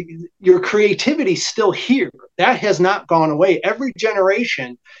have. Your creativity's still here. That has not gone away. Every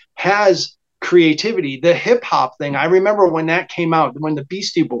generation has creativity. The hip hop thing, I remember when that came out, when the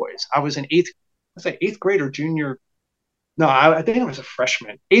Beastie Boys, I was in eighth grade or junior. No, I think I was a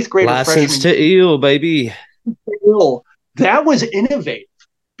freshman. Eighth grade or freshman. License to Ill, baby. That was innovative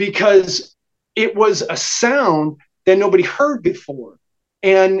because it was a sound that nobody heard before.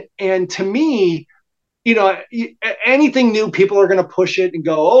 And to me, anything new, people are going to push it and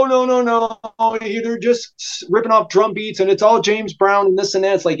go, oh, no. They're just ripping off drum beats and it's all James Brown and this and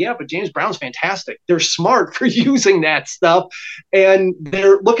that. It's like, yeah, but James Brown's fantastic. They're smart for using that stuff. And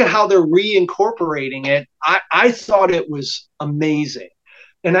look at how they're reincorporating it. I thought it was amazing.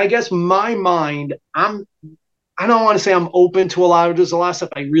 And I guess my mind, I don't want to say I'm open to there's a lot of stuff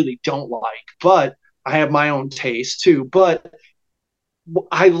I really don't like, but I have my own taste too. But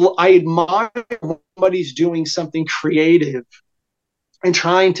I admire when somebody's doing something creative and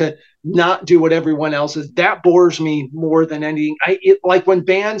trying to not do what everyone else is. That bores me more than anything. Like when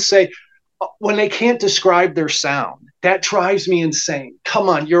bands say, when they can't describe their sound, that drives me insane. Come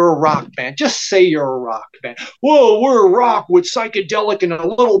on, you're a rock band. Just say you're a rock band. Whoa, we're a rock with psychedelic and a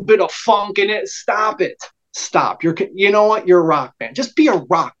little bit of funk in it. Stop it. Stop. You know what? You're a rock band. Just be a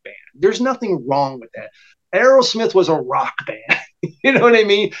rock band. There's nothing wrong with that. Aerosmith was a rock band. You know what I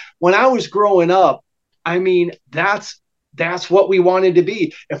mean? When I was growing up, I mean, that's what we wanted to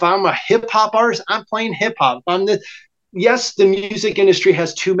be. If I'm a hip hop artist, I'm playing hip hop. Yes, the music industry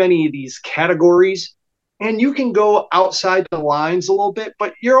has too many of these categories, and you can go outside the lines a little bit,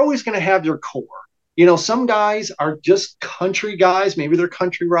 but you're always going to have your core. Some guys are just country guys. Maybe they're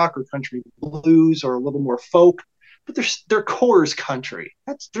country rock or country blues or a little more folk, but their core is country.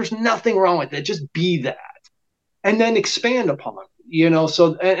 There's nothing wrong with it. Just be that, and then expand upon it.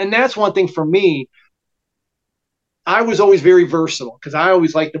 So and that's one thing for me. I was always very versatile because I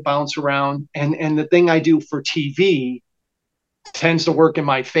always like to bounce around, and the thing I do for TV tends to work in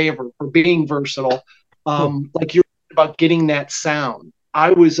my favor for being versatile. Like you're about getting that sound.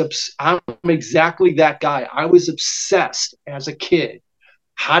 I'm exactly that guy. I was obsessed as a kid.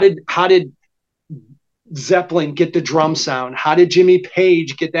 How did Zeppelin get the drum sound? How did Jimmy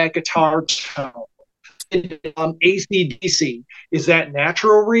Page get that guitar sound? AC/DC, is that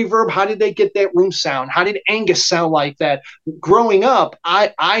natural reverb? How did they get that room sound? How did Angus sound like that? Growing up,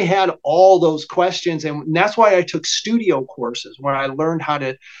 I had all those questions, and that's why I took studio courses where I learned how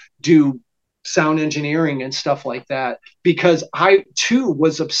to do sound engineering and stuff like that, because I too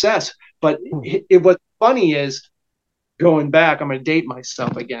was obsessed. But what's funny is, going back, I'm going to date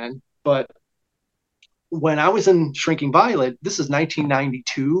myself again, but when I was in Shrinking Violet, this is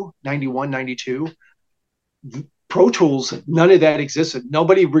 1992, 91, 92, Pro Tools, none of that existed.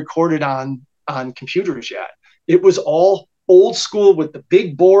 Nobody recorded on computers yet. It was all old school with the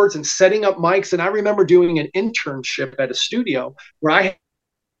big boards and setting up mics. And I remember doing an internship at a studio where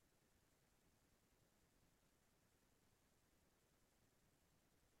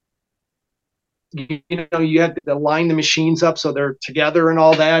you had to line the machines up so they're together and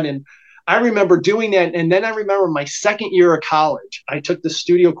all that. And I remember doing that. And then I remember my second year of college, I took the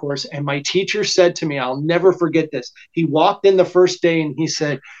studio course, and my teacher said to me, I'll never forget this. He walked in the first day and he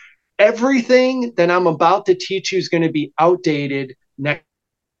said, everything that I'm about to teach you is going to be outdated next.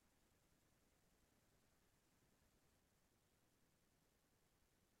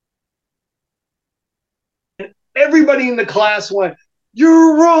 Everybody in the class went,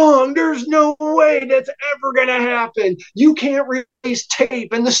 you're wrong. There's no way that's ever going to happen. You can't release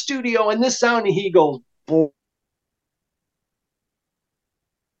tape in the studio and this sound. And he goes, boy.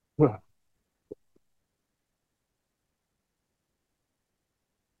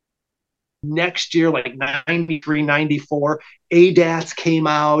 Next year, like 93, 94, ADATs came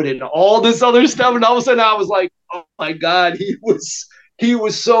out and all this other stuff. And all of a sudden I was like, oh my God, he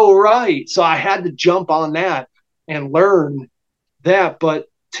was so right. So I had to jump on that and learn that. But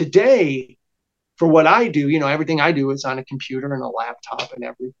today, for what I do, everything I do is on a computer and a laptop and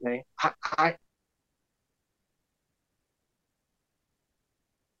everything. I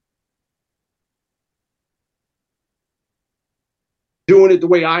doing it the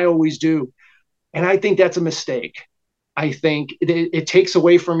way I always do. And I think that's a mistake. I think it takes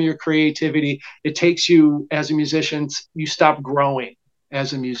away from your creativity. It takes you as a musician, you stop growing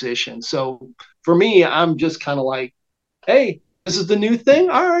as a musician. So for me, I'm just kind of like, hey, this is the new thing.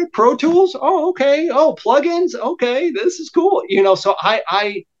 All right, Pro Tools. Oh, okay. Oh, plugins. Okay, this is cool. So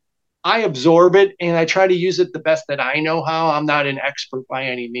I absorb it and I try to use it the best that I know how. I'm not an expert by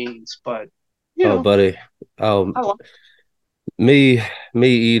any means, but Oh, buddy. I like Me, me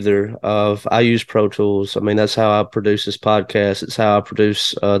either. I use Pro Tools. I mean, that's how I produce this podcast. It's how I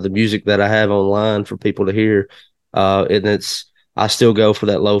produce the music that I have online for people to hear. And I still go for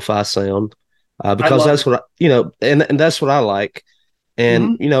that lo-fi sound I because love that's it. what and that's what I like.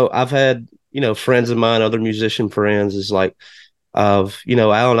 And Mm-hmm. I've had friends of mine, other musician friends, is like,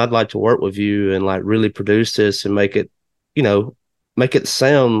 Alan, I'd like to work with you and like really produce this and you know, make it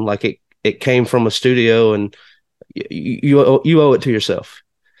sound like it came from a studio and you owe it to yourself.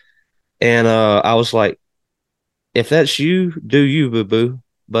 And I was like, if that's you, do you, boo boo.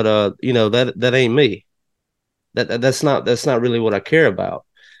 But that ain't me. That's not really what I care about.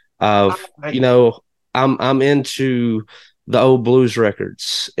 I, You know, I'm into the old blues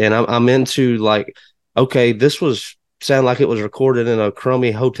records, and I'm into like, okay, this was sound like it was recorded in a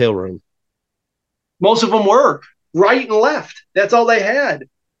crummy hotel room. Most of them were right and left. That's all they had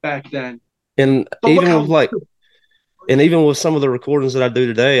back then. And But look even how, with like, and even with some of the recordings that I do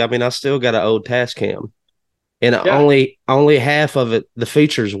today, I mean, I still got an old Tascam. And yeah, only half of it the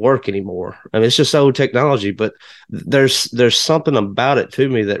features work anymore. I mean, it's just old technology, but there's something about it to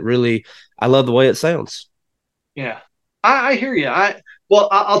me that really I love the way it sounds. yeah. I hear you.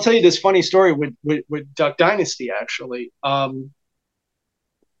 I'll tell you this funny story with Duck Dynasty actually.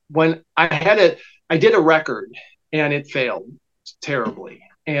 When I did a record and it failed terribly,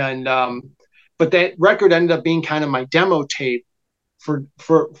 and but that record ended up being kind of my demo tape for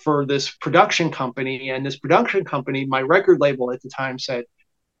this production company. And this production company, my record label at the time said,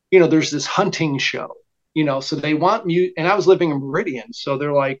 there's this hunting show, so they want music. And I was living in Meridian. So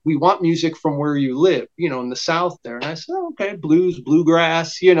they're like, we want music from where you live, in the South there. And I said, oh, okay, blues,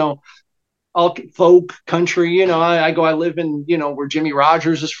 bluegrass, all folk, country, I live in, where Jimmy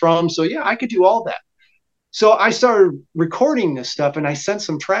Rogers is from. So yeah, I could do all that. So I started recording this stuff and I sent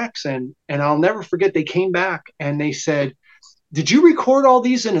some tracks in, and I'll never forget, they came back and they said, did you record all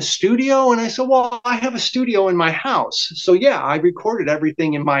these in a studio? And I said, well, I have a studio in my house. So yeah, I recorded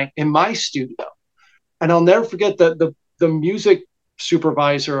everything in my studio. And I'll never forget the music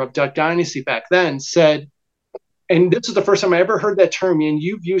supervisor of Duck Dynasty back then said, and this is the first time I ever heard that term, and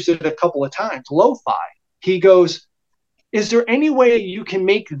you've used it a couple of times, lo-fi. He goes, is there any way you can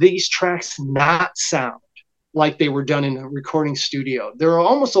make these tracks not sound like they were done in a recording studio? They're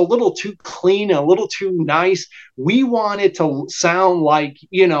almost a little too clean, a little too nice. We want it to sound like,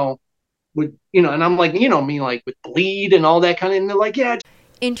 and I'm like, me like with bleed and all that kind of, and they're like, yeah.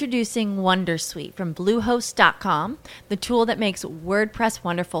 Introducing Wondersuite from Bluehost.com, the tool that makes WordPress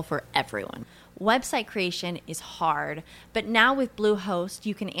wonderful for everyone. Website creation is hard, but now with Bluehost,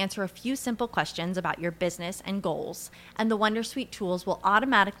 you can answer a few simple questions about your business and goals, and the Wondersuite tools will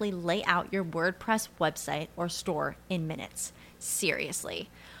automatically lay out your WordPress website or store in minutes.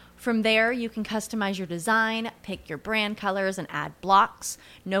 Seriously. From there, you can customize your design, pick your brand colors, and add blocks.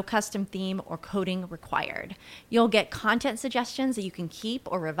 No custom theme or coding required. You'll get content suggestions that you can keep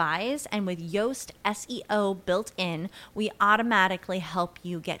or revise, and with Yoast SEO built in, we automatically help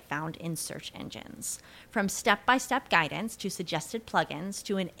you get found in search engines. From step-by-step guidance to suggested plugins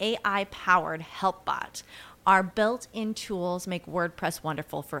to an AI-powered help bot, our built-in tools make WordPress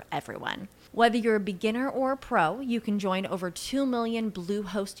wonderful for everyone. Whether you're a beginner or a pro, you can join over 2 million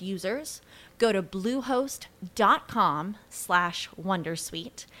Bluehost users. Go to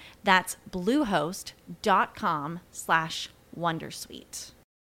bluehost.com/wondersuite. That's bluehost.com/wondersuite.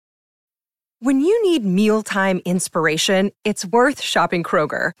 When you need mealtime inspiration, it's worth shopping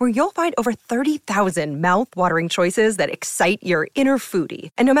Kroger, where you'll find over 30,000 mouth-watering choices that excite your inner foodie.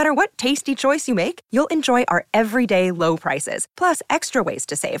 And no matter what tasty choice you make, you'll enjoy our everyday low prices, plus extra ways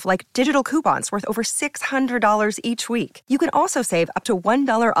to save, like digital coupons worth over $600 each week. You can also save up to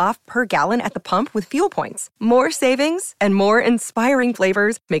 $1 off per gallon at the pump with fuel points. More savings and more inspiring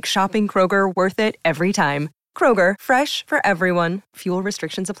flavors make shopping Kroger worth it every time. Kroger, fresh for everyone. Fuel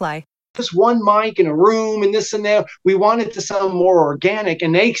restrictions apply. Just one mic in a room and this and that. We want it to sound more organic.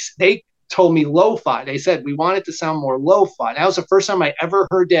 And they told me lo-fi. They said, we want it to sound more lo-fi. That was the first time I ever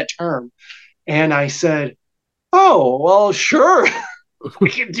heard that term. And I said, oh, well, sure. We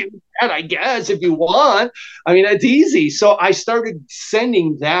can do that, I guess, if you want. I mean, it's easy. So I started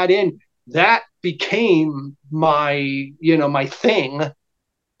sending that in. That became my thing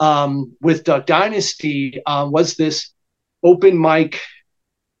with Duck Dynasty, was this open mic,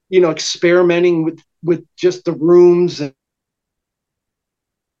 experimenting with just the rooms and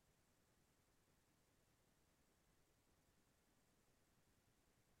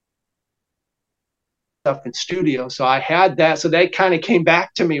stuff in studio. So I had that. So that kind of came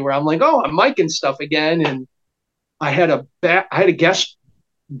back to me where I'm like, oh, I'm micing stuff again. And I had a guest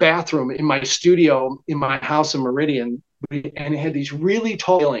bathroom in my studio in my house in Meridian, and it had these really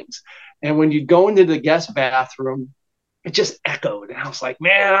tall ceilings. And when you go into the guest bathroom, it just echoed. And I was like,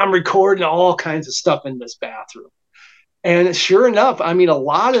 man, I'm recording all kinds of stuff in this bathroom. And sure enough, I mean, a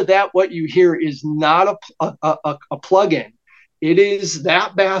lot of that, what you hear is not a plug-in. It is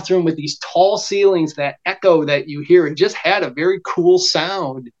that bathroom with these tall ceilings, that echo that you hear. It just had a very cool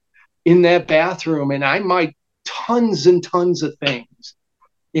sound in that bathroom. And I mic tons and tons of things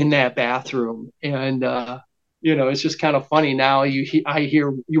in that bathroom. And, it's just kind of funny now. You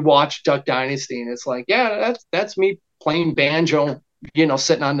watch Duck Dynasty, and it's like, yeah, that's me playing banjo,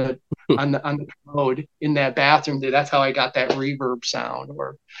 sitting on the commode in that bathroom. That's how I got that reverb sound,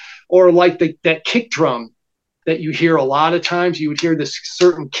 or like that kick drum that you hear a lot of times. You would hear this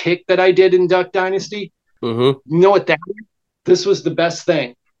certain kick that I did in Duck Dynasty. Mm-hmm. You know what that is? This was the best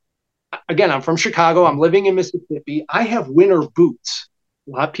thing. Again, I'm from Chicago. I'm living in Mississippi. I have winter boots.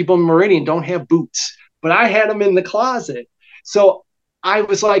 A lot of people in Meridian don't have boots, but I had them in the closet. So I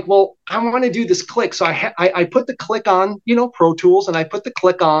was like, well, I want to do this click. So I put the click on, Pro Tools, and I put the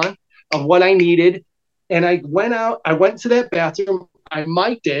click on of what I needed. And I went to that bathroom, I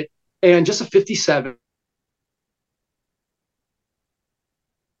mic'd it, and just a 57.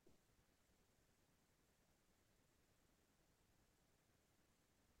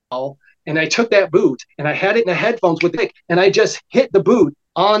 And I took that boot and I had it in the headphones with it, and I just hit the boot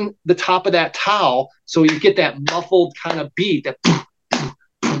on the top of that towel, so you get that muffled kind of beat, that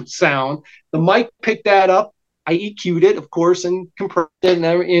sound. The mic picked that up. I EQ'd it, of course, and compressed it,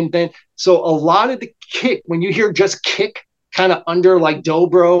 and then so a lot of the kick, when you hear just kick kind of under like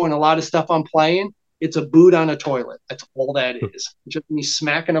dobro and a lot of stuff I'm playing, it's a boot on a toilet. That's all that is. Just me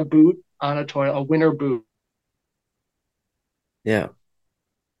smacking a boot on a toilet, a winter boot. Yeah.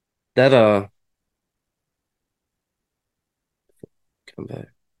 That come back.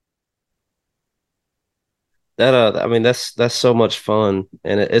 That I mean, that's so much fun,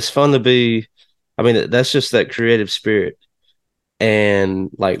 and it's fun to be. I mean, that's just that creative spirit, and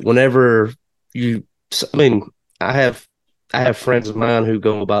like whenever you, I mean, I have I have friends of mine who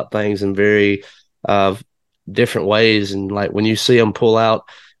go about things in very uh different ways, and like when you see them pull out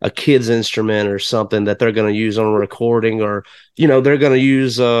a kid's instrument or something that they're going to use on a recording, or they're going to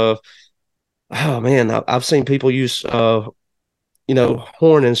use oh man, I've seen people use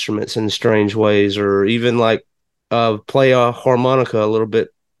horn instruments in strange ways, or even like play a harmonica a little bit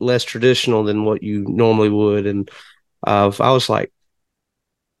less traditional than what you normally would. And I was like,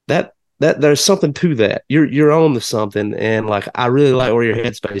 that there's something to that. You're on to something, and like I really like where your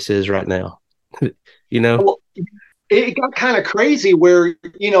headspace is right now. Well, it got kind of crazy where,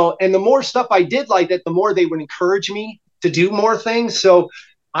 and the more stuff I did like that, the more they would encourage me to do more things. So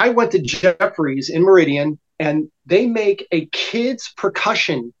I went to Jeffrey's in Meridian, and they make a kids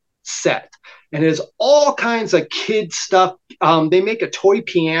percussion set, and there's all kinds of kid stuff. They make a toy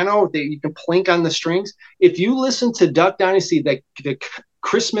piano that you can plink on the strings. If you listen to Duck Dynasty, the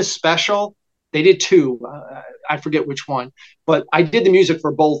Christmas special, they did two. I forget which one, but I did the music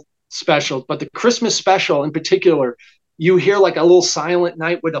for both specials. But the Christmas special in particular, you hear like a little Silent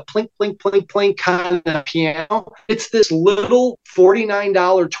Night with a plink, plink, plink, plink kind of piano. It's this little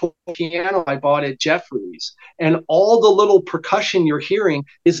 $49 toy piano I bought at Jeffrey's. And all the little percussion you're hearing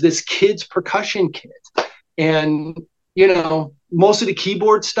is this kid's percussion kit. And, most of the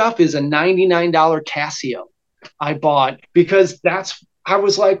keyboard stuff is a $99 Casio I bought, because I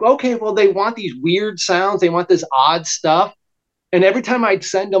was like, okay, well, they want these weird sounds. They want this odd stuff. And every time I'd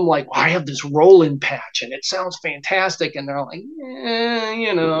send them like, I have this Roland patch and it sounds fantastic. And they're like,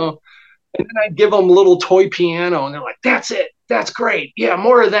 And then I'd give them a little toy piano, and they're like, that's it. That's great. Yeah,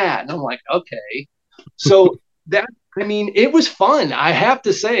 more of that. And I'm like, okay. So it was fun. I have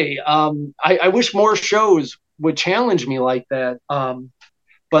to say, I wish more shows would challenge me like that.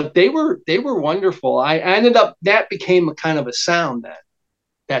 But they were wonderful. I ended up, that became a kind of a sound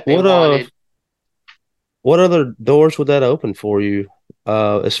that they wanted. What other doors would that open for you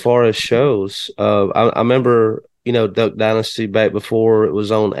as far as shows? I remember, Duck Dynasty back before it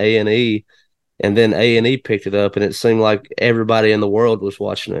was on A&E. and then A&E picked it up, and it seemed like everybody in the world was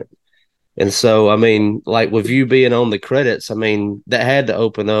watching it. And so, I mean, like with you being on the credits, I mean, that had to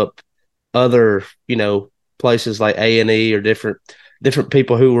open up other, places like A&E or different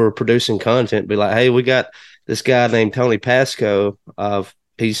people who were producing content. Be like, hey, we got this guy named Tony Pasco.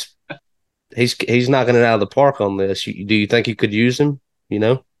 He's he's knocking it out of the park on this. Do you think you could use him? You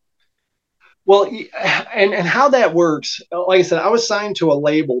know? Well, and how that works, like I said, I was signed to a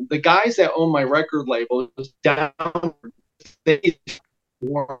label. The guys that own my record label was down. They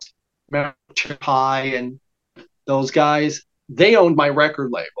Chip High and those guys. They owned my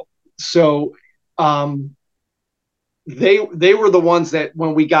record label, so they were the ones that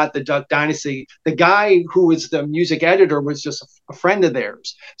when we got the Duck Dynasty, the guy who was the music editor was just a friend of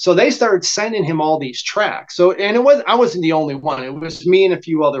theirs. So they started sending him all these tracks. So, and I wasn't the only one. It was me and a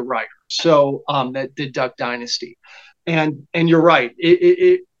few other writers. So that did Duck Dynasty, and you're right.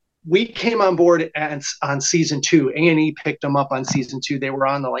 We came on board on season 2. A&E picked them up on season 2. They were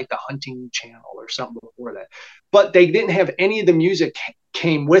on the hunting channel or something before that, but they didn't have any of the music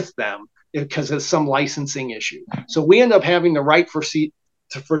came with them because of some licensing issue. So we ended up having the right for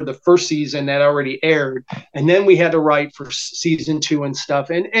the first season that already aired, and then we had to write for season 2 and stuff,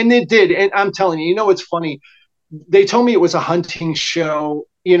 and it did. And I'm telling you, it's funny. They told me it was a hunting show.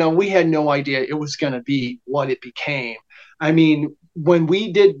 We had no idea it was going to be what it became. I mean, when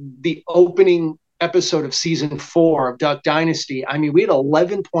we did the opening episode of season 4 of Duck Dynasty, I mean, we had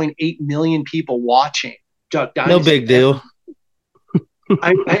 11.8 million people watching Duck Dynasty. No big deal.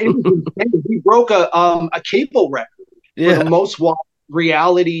 We broke a cable record for the most watched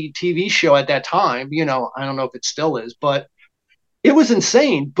reality TV show at that time. I don't know if it still is, but it was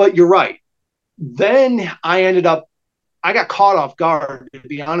insane. But you're right. Then I got caught off guard, to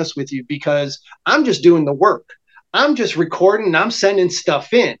be honest with you, because I'm just doing the work. I'm just recording and I'm sending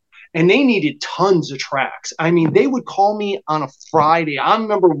stuff in. And they needed tons of tracks. I mean, they would call me on a Friday. I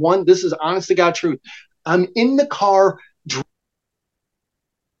remember one, this is honest to God truth. I'm in the car.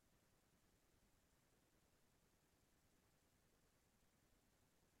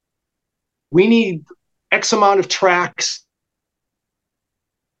 We need X amount of tracks.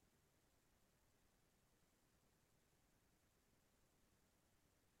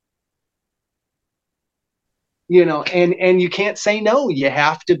 And you can't say no. You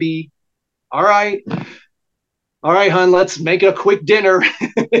have to be, all right, hon, let's make a quick dinner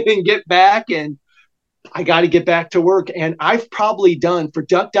and get back. And I got to get back to work. And I've probably done for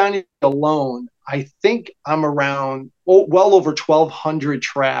Duck Dynasty alone, I think I'm around well over 1,200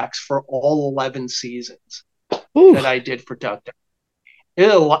 tracks for all 11 seasons that I did for Duck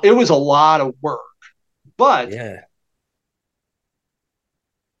Dynasty. It was a lot of work, but yeah.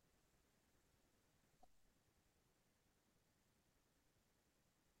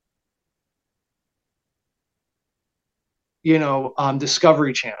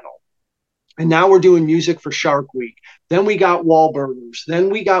 Discovery Channel. And now we're doing music for Shark Week. Then we got Wahlburgers. Then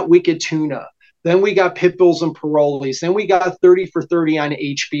we got Wicked Tuna. Then we got Pitbulls and Parolees. Then we got 30 for 30 on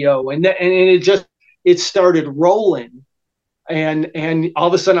HBO. And it started rolling. And all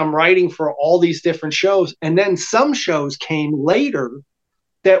of a sudden I'm writing for all these different shows. And then some shows came later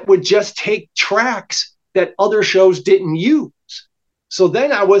that would just take tracks that other shows didn't use. So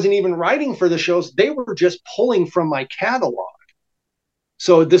then I wasn't even writing for the shows. They were just pulling from my catalog.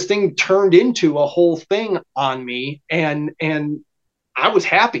 So this thing turned into a whole thing on me. And I was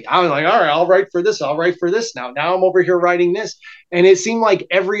happy. I was like, all right, I'll write for this. I'll write for this now. Now I'm over here writing this. And it seemed like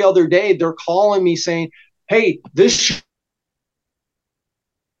every other day they're calling me saying, hey, this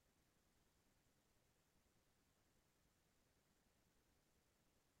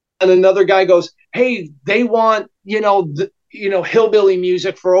and another guy goes, hey, they want, hillbilly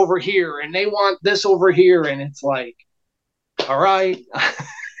music for over here, and they want this over here. And it's like, all right.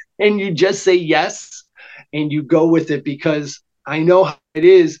 And you just say yes and you go with it, because I know how it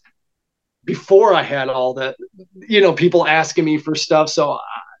is. Before I had all that, people asking me for stuff. So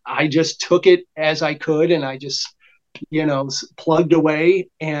I just took it as I could, and I just, plugged away,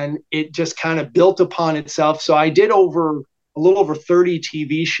 and it just kind of built upon itself. So I did a little over 30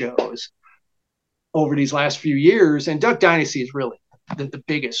 TV shows over these last few years, and Duck Dynasty is really the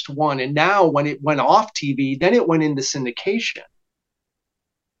biggest one. And now when it went off TV, then it went into syndication.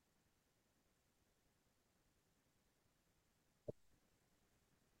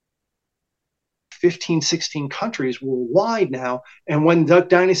 15, 16 countries worldwide now. And when Duck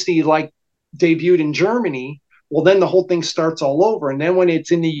Dynasty debuted in Germany, well, then the whole thing starts all over. And then when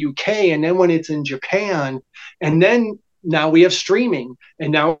it's in the UK, and then when it's in Japan, and then now we have streaming,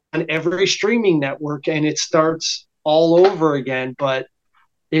 and now on every streaming network, and it starts all over again. But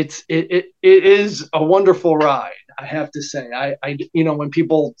it is a wonderful ride. I have to say, when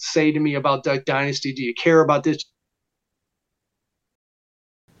people say to me about Duck Dynasty, do you care about this?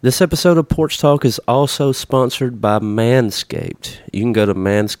 This episode of Porch Talk is also sponsored by Manscaped. You can go to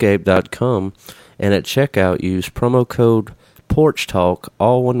manscaped.com and at checkout use promo code Porch Talk,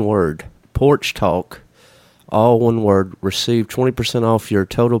 all one word. Porch Talk, all one word. Receive 20% off your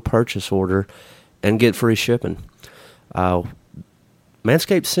total purchase order and get free shipping.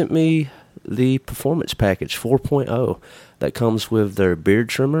 Manscaped sent me the Performance Package 4.0 that comes with their beard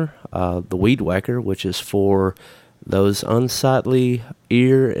trimmer, the Weed Whacker, which is for those unsightly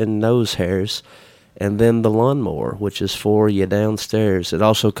ear and nose hairs, and then the lawnmower, which is for you downstairs. It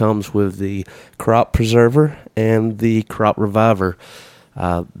also comes with the crop preserver and the crop reviver.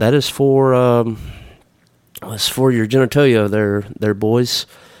 That is for it's for your genitalia. They're boys.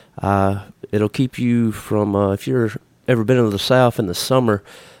 It'll keep you from if you're ever been to the South in the summer,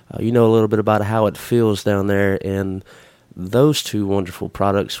 you know a little bit about how it feels down there, and those two wonderful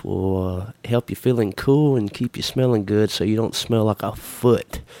products will help you feeling cool and keep you smelling good so you don't smell like a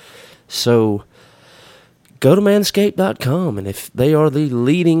foot. So go to manscaped.com, and if they are the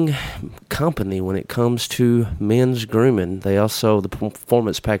leading company when it comes to men's grooming, the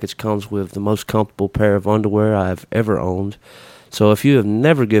Performance Package comes with the most comfortable pair of underwear I've ever owned. So if you have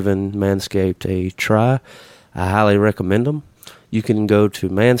never given Manscaped a try, I highly recommend them. You can go to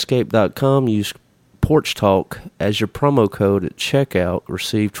manscaped.com, use Porch Talk as your promo code at checkout,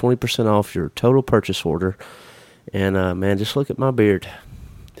 receive 20% off your total purchase order, and man, just look at my beard.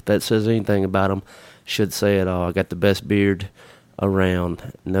 If that says anything about them, should say it all. I got the best beard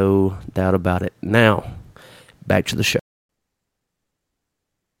around, no doubt about it. Now, back to the show.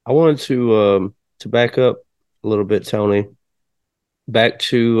 I wanted to back up a little bit, Tony, back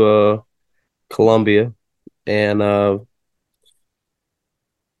to Columbia, and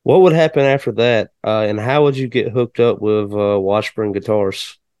what would happen after that, and how would you get hooked up with Washburn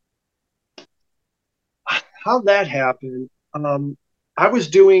Guitars? How that happened, I was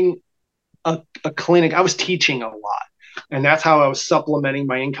doing a clinic. I was teaching a lot, and that's how I was supplementing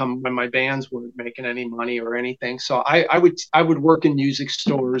my income when my bands weren't making any money or anything. So I would work in music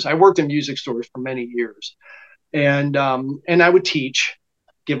stores. I worked in music stores for many years, and I would teach,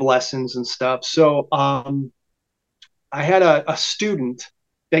 give lessons and stuff. So I had a student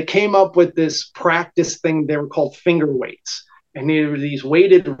that came up with this practice thing. They were called finger weights. And they were these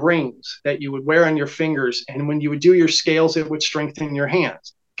weighted rings that you would wear on your fingers. And when you would do your scales, it would strengthen your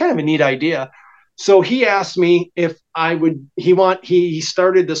hands. Kind of a neat idea. So he asked me if I would, he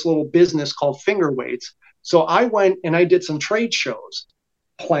started this little business called finger weights. So I went and I did some trade shows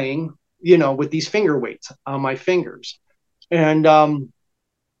playing, with these finger weights on my fingers. And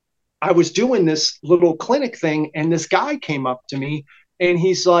I was doing this little clinic thing, and this guy came up to me and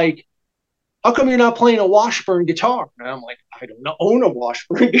he's like, how come you're not playing a Washburn guitar? And I'm like, I don't own a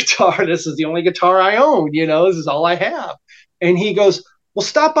Washburn guitar. This is the only guitar I own. This is all I have. And he goes, well,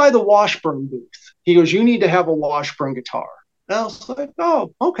 stop by the Washburn booth. He goes, you need to have a Washburn guitar. And I was like,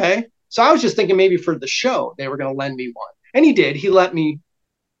 oh, okay. So I was just thinking maybe for the show, they were going to lend me one. And he did. He let me,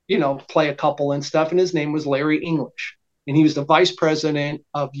 play a couple and stuff. And his name was Larry English. And he was the vice president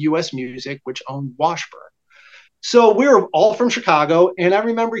of U.S. Music, which owned Washburn. So we were all from Chicago. And I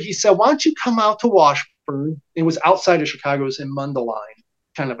remember he said, why don't you come out to Washburn? It was outside of Chicago. It was in Mundelein,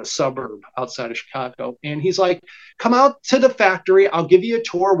 kind of a suburb outside of Chicago. And he's like, come out to the factory. I'll give you a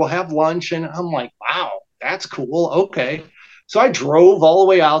tour. We'll have lunch. And I'm like, wow, that's cool. Okay. So I drove all the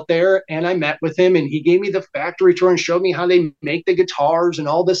way out there and I met with him, and he gave me the factory tour and showed me how they make the guitars and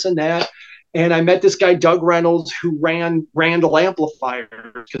all this and that. And I met this guy, Doug Reynolds, who ran Randall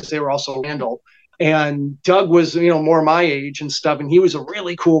amplifiers, because they were also Randall. And Doug was, more my age and stuff. And he was a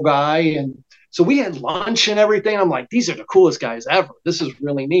really cool guy. And so we had lunch and everything. I'm like, these are the coolest guys ever. This is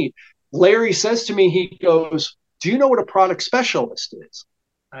really neat. Larry says to me, he goes, do you know what a product specialist is?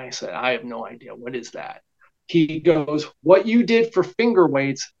 I said, I have no idea. What is that? He goes, what you did for finger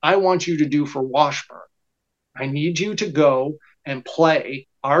weights, I want you to do for Washburn. I need you to go and play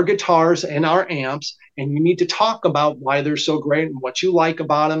our guitars and our amps, and you need to talk about why they're so great and what you like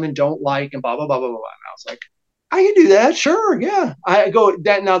about them and don't like, and blah, blah, blah, blah, blah. And I was like, I can do that. Sure. Yeah. I go,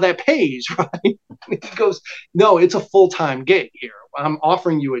 that pays, right? He goes, no, it's a full-time gig here. I'm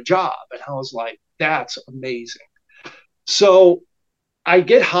offering you a job. And I was like, that's amazing. So I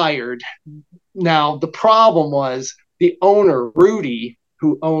get hired. Now, the problem was the owner, Rudy,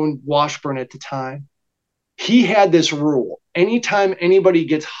 who owned Washburn at the time, he had this rule. Anytime anybody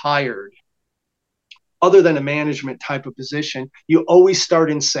gets hired, other than a management type of position, you always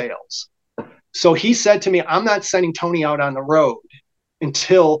start in sales. So he said to me, I'm not sending Tony out on the road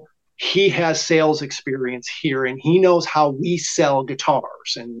until he has sales experience here and he knows how we sell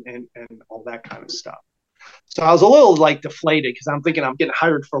guitars and all that kind of stuff. So I was a little like deflated because I'm thinking I'm getting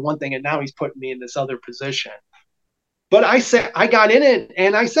hired for one thing and now he's putting me in this other position. But I got in it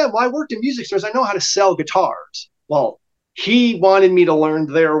and I said, well, I worked in music stores. I know how to sell guitars. Well, he wanted me to learn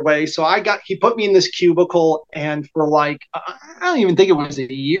their way. So he put me in this cubicle, and for like, I don't even think it was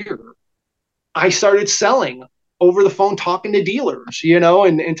a year, I started selling over the phone, talking to dealers,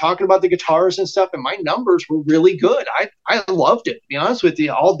 and talking about the guitars and stuff. And my numbers were really good. I loved it, to be honest with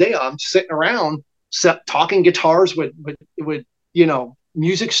you. All day I'm sitting around talking guitars with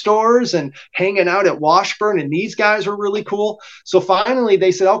music stores and hanging out at Washburn, and these guys were really cool. So finally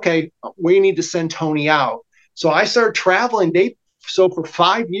they said, okay, we need to send Tony out. So I started traveling. So for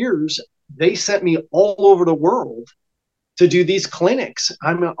 5 years, they sent me all over the world to do these clinics.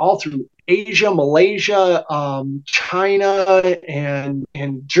 I'm all through Asia, Malaysia, China, and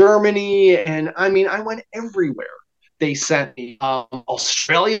Germany. And I mean, I went everywhere. They sent me,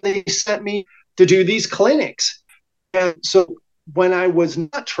 Australia, they sent me to do these clinics. And so when I was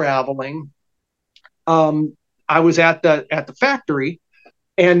not traveling, I was at the factory,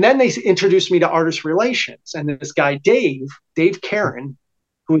 and then they introduced me to artist relations. And this guy, Dave Karen,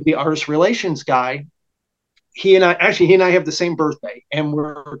 who was the artist relations guy, he and I have the same birthday, and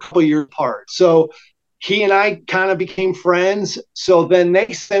we're a couple years apart. So he and I kind of became friends. So then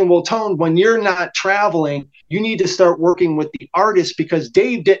they said, well, Tone, when you're not traveling, you need to start working with the artists, because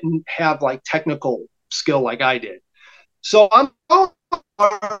Dave didn't have like technical skill like I did. So I'm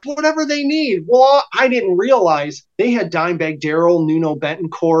whatever they need. Well, I didn't realize they had Dimebag Darrell, Nuno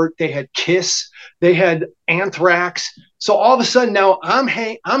Betancourt, they had Kiss, they had Anthrax. So all of a sudden now I'm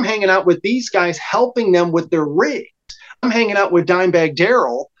hanging out with these guys, helping them with their rigs. I'm hanging out with Dimebag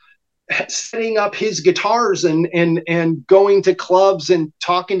Darrell, setting up his guitars and going to clubs and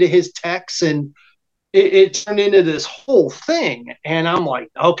talking to his techs, and it turned into this whole thing. And I'm like,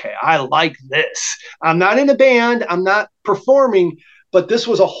 okay, I like this. I'm not in a band, I'm not performing, but this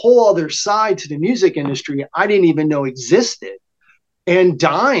was a whole other side to the music industry I didn't even know existed. And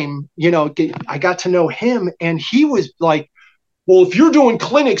Dime, I got to know him, and he was like, well, if you're doing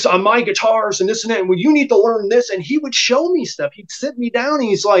clinics on my guitars and this and that, well, you need to learn this. And he would show me stuff. He'd sit me down and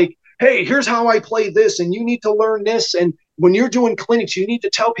he's like, hey, here's how I play this, and you need to learn this. And when you're doing clinics, you need to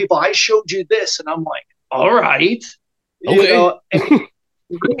tell people I showed you this. And I'm like, all right.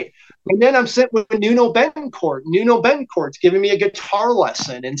 Okay. And then I'm sitting with Nuno Betancourt. Nuno Betancourt's giving me a guitar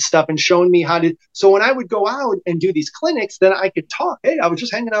lesson and stuff and showing me how to. So when I would go out and do these clinics, then I could talk. Hey, I was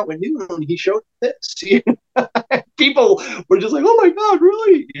just hanging out with Nuno and he showed this. People were just like, oh my God,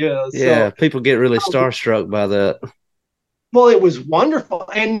 really? Yeah. Yeah. People get really starstruck by that. Well, it was wonderful.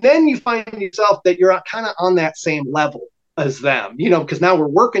 And then you find yourself that you're kind of on that same level as them, because now we're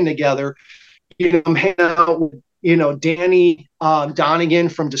working together. I'm hanging out with, Danny Donegan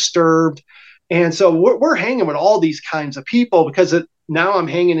from Disturbed. And so we're hanging with all these kinds of people, because now I'm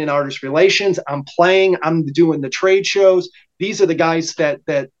hanging in artist relations. I'm playing, I'm doing the trade shows. These are the guys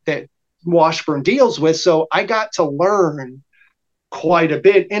that Washburn deals with. So I got to learn quite a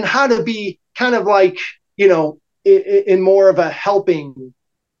bit, and how to be kind of like, in more of a helping,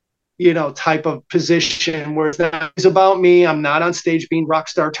 type of position, where it's about me. I'm not on stage being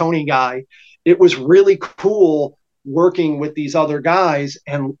Rockstar Tony guy. It was really cool working with these other guys.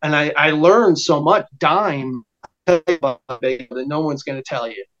 And I learned so much. Dime, that no one's going to tell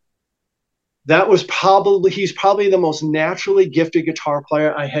you. He's probably the most naturally gifted guitar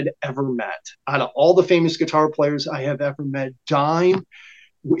player I had ever met. Out of all the famous guitar players I have ever met, Dime,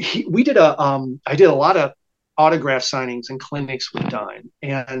 I did a lot of autograph signings and clinics with Dime,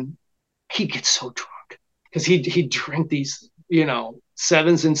 and he gets so drunk because he'd drink these,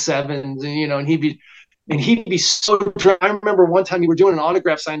 sevens and and he'd be so drunk. I remember one time we were doing an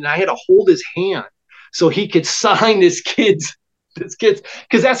autograph sign and I had to hold his hand so he could sign his kids, because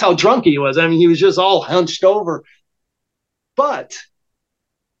that's how drunk he was. I mean, he was just all hunched over. But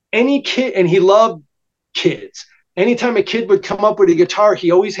any kid, and he loved kids. Anytime a kid would come up with a guitar,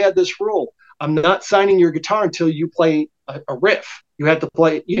 he always had this rule: I'm not signing your guitar until you play a riff. You have to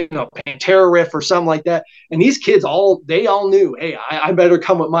play, Pantera riff or something like that. And these kids they all knew, hey, I better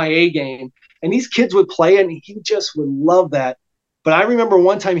come with my A game. And these kids would play it, and he just would love that. But I remember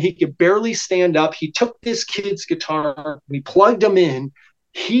one time he could barely stand up. He took this kid's guitar, we plugged him in.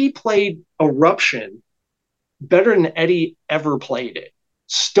 He played Eruption better than Eddie ever played it.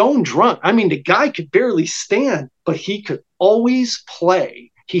 Stone drunk. I mean, the guy could barely stand, but he could always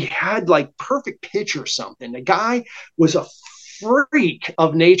play. He had like perfect pitch or something. The guy was a freak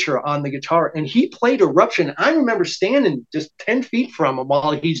of nature on the guitar. And he played Eruption. I remember standing just 10 feet from him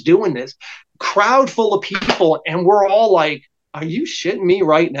while he's doing this, crowd full of people. And we're all like, are you shitting me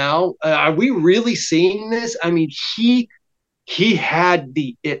right now? Are we really seeing this? I mean, he had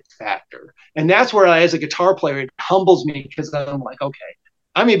the it factor. And that's where as a guitar player, it humbles me because I'm like, okay,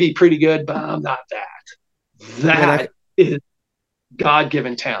 I may be pretty good, but I'm not that. That is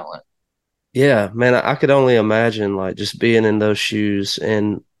God-given talent. Yeah, man, I could only imagine like just being in those shoes,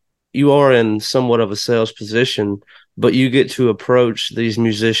 and you are in somewhat of a sales position, but you get to approach these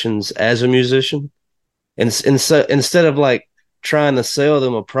musicians as a musician. And so instead of like trying to sell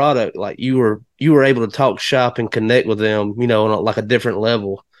them a product, like you were able to talk shop and connect with them, on like a different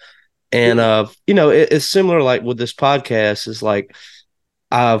level. And it's similar like with this podcast. Is like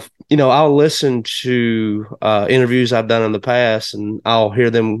I'll listen to interviews I've done in the past, and I'll hear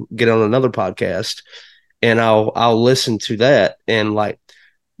them get on another podcast, and I'll listen to that, and like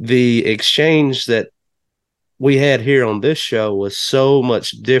the exchange that we had here on this show was so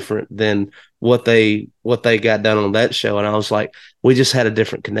much different than what they got done on that show, and I was like, we just had a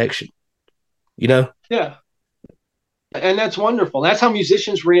different connection, Yeah, and that's wonderful. That's how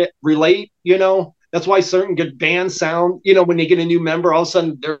musicians relate. That's why certain good bands sound, when they get a new member, all of a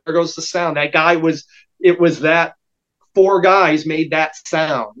sudden there goes the sound. It was that 4 guys made that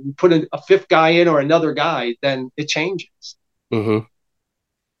sound. You put a 5th guy in or another guy, then it changes. Mm-hmm.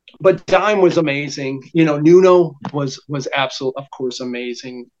 But Dime was amazing. Nuno was absolute, of course,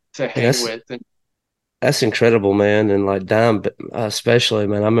 amazing to hang with. And that's incredible, man. And like Dime, especially,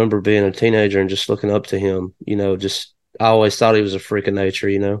 man, I remember being a teenager and just looking up to him, I always thought he was a freak of nature,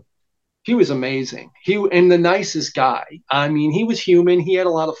 He was amazing. And the nicest guy. I mean, he was human. He had a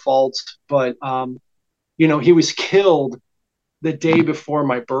lot of faults, but he was killed the day before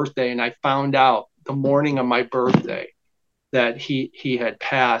my birthday, and I found out the morning of my birthday that he had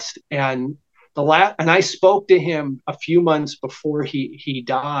passed. And I spoke to him a few months before he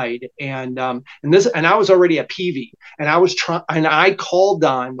died, and I was already at PV, and I called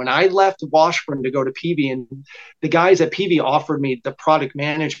on when I left Washburn to go to PV, and the guys at PV offered me the product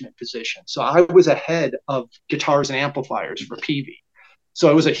management position, so I was ahead of guitars and amplifiers for PV, so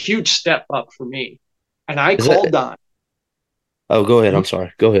it was a huge step up for me, and I called on. Oh, go ahead. I'm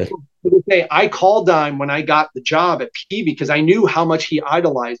sorry. Go ahead. I called on when I got the job at PV because I knew how much he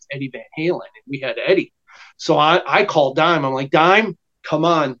idolized Eddie Van Halen, and we had Eddie. So I called Dime. I'm like, Dime, come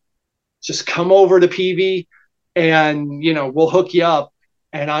on, just come over to PV, and we'll hook you up.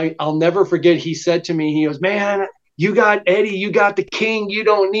 And I'll never forget. He said to me, he goes, man, you got Eddie, you got the king, you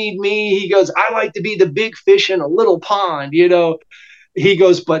don't need me. He goes, I like to be the big fish in a little pond, He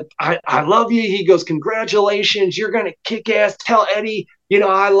goes, but I love you. He goes, congratulations. You're going to kick ass. Tell Eddie,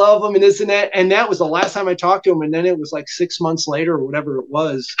 I love him and this and that. And that was the last time I talked to him. And then it was like 6 months later or whatever it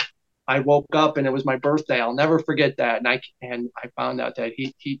was, I woke up and it was my birthday. I'll never forget that. And I found out that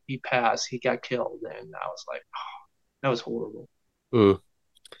he passed. He got killed. And I was like, oh, that was horrible. Mm.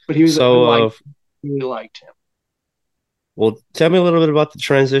 But he was really liked him. Well, tell me a little bit about the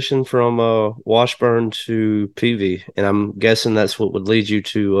transition from Washburn to PV, and I'm guessing that's what would lead you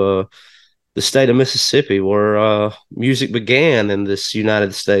to the state of Mississippi, where music began in this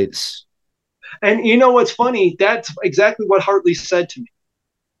United States. And what's funny? That's exactly what Hartley said to me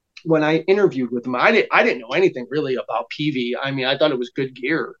when I interviewed with him. I didn't know anything really about PV. I mean, I thought it was good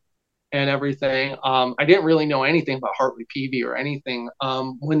gear and everything. I didn't really know anything about Hartley PV or anything.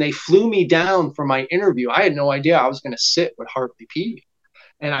 When they flew me down for my interview, I had no idea I was going to sit with Hartley PV.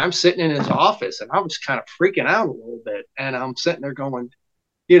 And I'm sitting in his office, and I was kind of freaking out a little bit. And I'm sitting there going,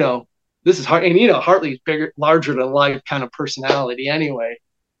 this is hard. And, Hartley's bigger, larger than life kind of personality anyway.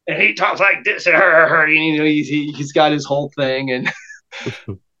 And he talks like this, and, he's got his whole thing. And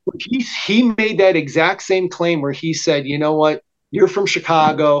he made that exact same claim where he said, you know what, you're from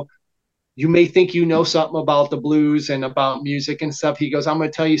Chicago. You may think you know something about the blues and about music and stuff. He goes, I'm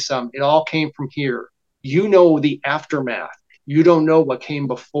going to tell you something. It all came from here. You know the aftermath. You don't know what came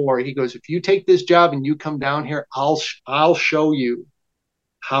before. He goes, if you take this job and you come down here, I'll show you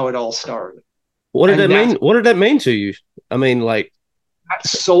how it all started. What did that mean? What did that mean to you? I mean, like, that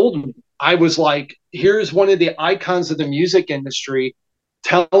sold me. I was like, here's one of the icons of the music industry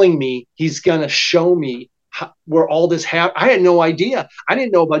telling me he's going to show me where all this happened. I had no idea. I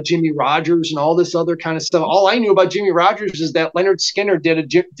didn't know about Jimmy Rogers and all this other kind of stuff. All I knew about Jimmy Rogers is that Leonard Skinner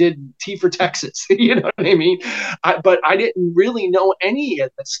did Tea for Texas. You know what I mean? But I didn't really know any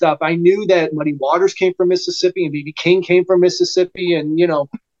of that stuff. I knew that Muddy Waters came from Mississippi and B.B. King came from Mississippi, and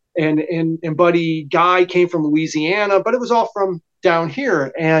and Buddy Guy came from Louisiana, but it was all from down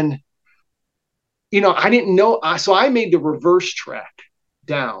here. And I didn't know. So I made the reverse track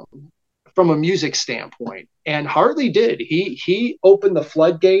down from a music standpoint, and Hartley did. He opened the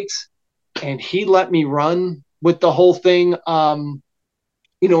floodgates, and he let me run with the whole thing.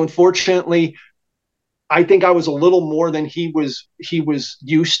 Unfortunately, I think I was a little more than he was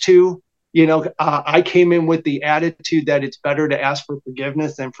used to. I came in with the attitude that it's better to ask for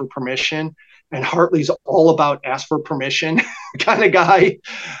forgiveness than for permission. And Hartley's all about ask for permission kind of guy.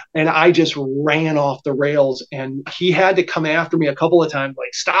 And I just ran off the rails, and he had to come after me a couple of times,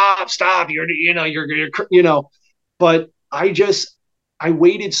 like, stop. But I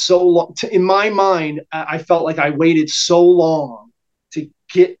waited so long in my mind. I felt like I waited so long to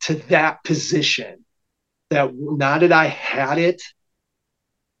get to that position that now that I had it,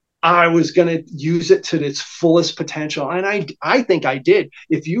 I was going to use it to its fullest potential. And I think I did.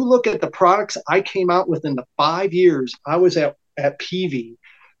 If you look at the products I came out with in the 5 years I was at PV,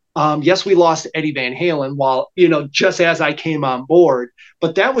 yes, we lost Eddie Van Halen while, just as I came on board,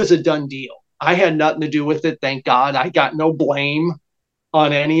 but that was a done deal. I had nothing to do with it. Thank God. I got no blame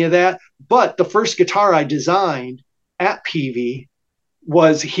on any of that. But the first guitar I designed at PV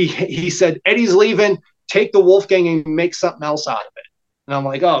was he said, Eddie's leaving, take the Wolfgang and make something else out of it. And I'm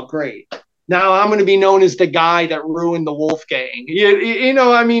like, oh, great. Now I'm going to be known as the guy that ruined the Wolfgang.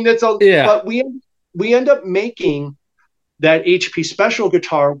 But we end up making that HP Special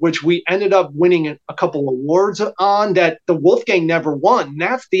guitar, which we ended up winning a couple awards on that the Wolfgang never won. And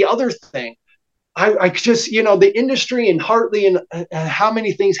that's the other thing. I just, the industry and Hartley and how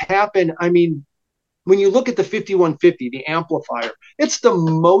many things happen. I mean, when you look at the 5150, the amplifier, it's the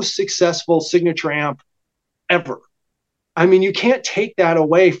most successful signature amp ever. I mean, you can't take that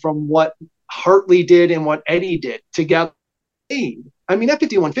away from what Hartley did and what Eddie did together. I mean, that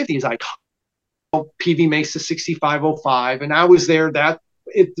 5150 is iconic. PV makes the 6505, and I was there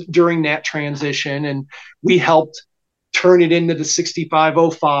during that transition, and we helped turn it into the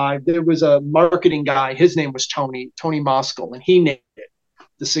 6505. There was a marketing guy. His name was Tony Moskal, and he named it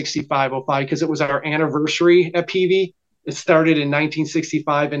the 6505 because it was our anniversary at PV. It started in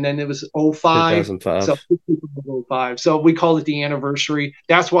 1965, and then it was 05. 2005. So 05. So we called it the anniversary.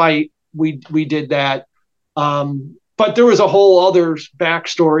 That's why we did that. But there was a whole other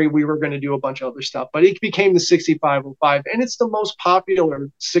backstory. We were going to do a bunch of other stuff, but it became the 6505, and it's the most popular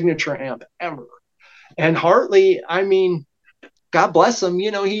signature amp ever. And Hartley, I mean, God bless him.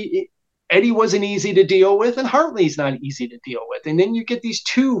 Eddie wasn't easy to deal with, and Hartley's not easy to deal with. And then you get these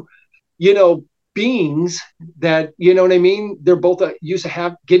two, beings that, what I mean? They're both used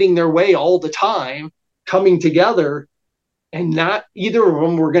to getting their way all the time, coming together, and not either of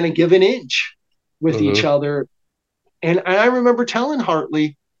them were going to give an inch with each other. And I remember telling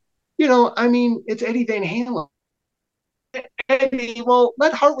Hartley, it's Eddie Van Halen. Eddie, well,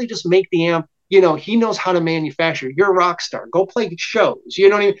 let Hartley just make the amp. He knows how to manufacture. You're a rock star. Go play shows. You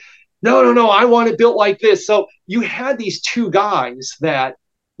know what I mean? No, I want it built like this. So you had these two guys that,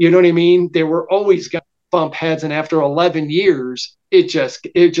 you know what I mean? They were always going to bump heads. And after 11 years, it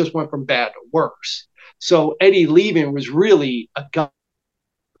just went from bad to worse. So Eddie leaving was really a gun.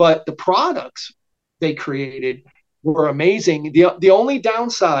 But the products they created were amazing. The only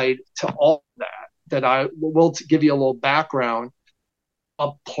downside to all that I will give you a little background, a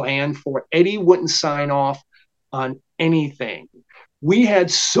plan for Eddie wouldn't sign off on anything. We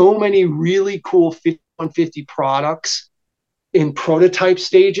had so many really cool 5150 products in prototype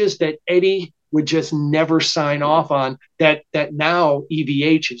stages that Eddie would just never sign off on that now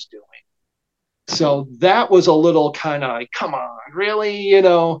EVH is doing. So that was a little kind of like, come on, really?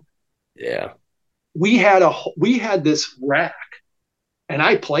 Yeah. We had this rack, and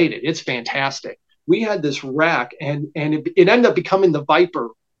I played it. It's fantastic. We had this rack, and it ended up becoming the Viper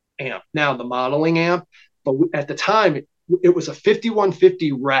amp, now the modeling amp. But at the time, it was a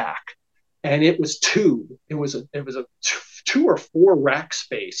 5150 rack, and it was tube. It was a 2 or 4 rack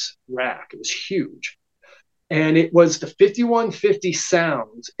space rack. It was huge. And it was the 5150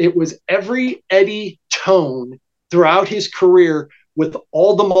 sounds. It was every Eddie tone throughout his career with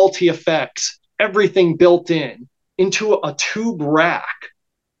all the multi-effects, everything built into a tube rack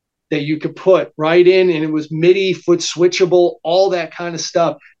that you could put right in. And it was MIDI, foot switchable, all that kind of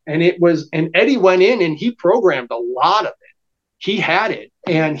stuff. And Eddie went in and he programmed a lot of it. He had it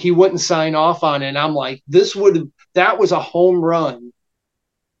and he wouldn't sign off on it. And I'm like, that was a home run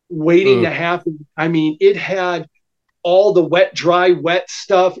waiting to happen. I mean, it had all the wet, dry, wet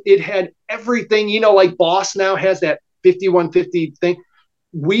stuff. It had everything, like Boss now has that 5150 thing.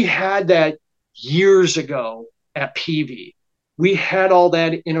 We had that years ago at PV. We had all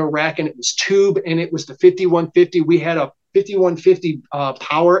that in a rack, and it was tube, and it was the 5150. We had a 5150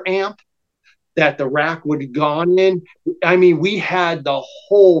 power amp that the rack would have gone in. I mean, we had the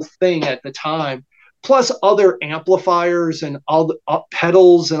whole thing at the time, plus other amplifiers and all the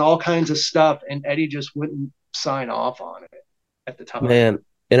pedals and all kinds of stuff. And Eddie just wouldn't sign off on it at the time. Man,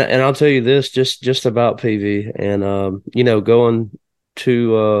 and I'll tell you this just about PV and going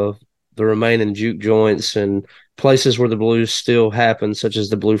to the remaining juke joints and places where the blues still happen, such as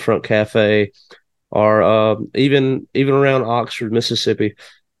the Blue Front Cafe, or even around Oxford, Mississippi,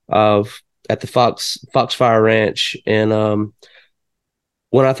 of at the Foxfire Ranch. And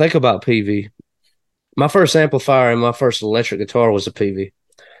when I think about PV, my first amplifier and my first electric guitar was a PV,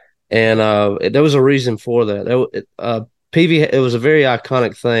 and there was a reason for that. PV, it was a very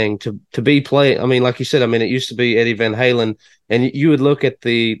iconic thing to be playing. I mean, like you said, I mean, it used to be Eddie Van Halen, and you would look at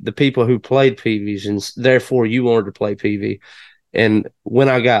the people who played PVs, and therefore you wanted to play PV. And when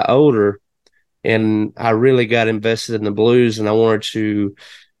I got older, and I really got invested in the blues, and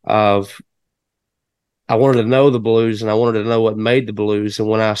uh, I wanted to know the blues, and I wanted to know what made the blues. And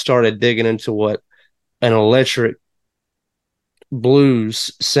when I started digging into what an electric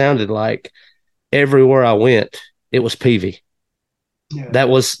blues sounded like, everywhere I went, it was PV. Yeah. That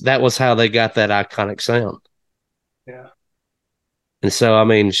was how they got that iconic sound. Yeah. And so, I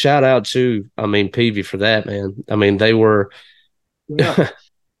mean, shout out to, PV for that, man. I mean, they were. Yeah.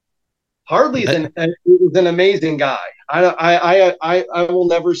 Hartley's an amazing guy. I will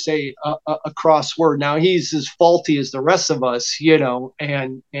never say a cross word. Now he's as faulty as the rest of us,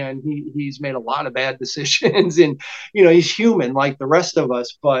 and he's made a lot of bad decisions, and he's human like the rest of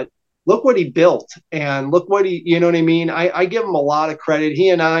us. But look what he built, and look what you know what I mean. I give him a lot of credit. He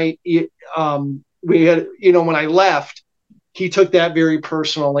and I, we had, when I left, he took that very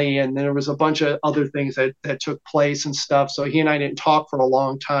personally, and there was a bunch of other things that took place and stuff. So he and I didn't talk for a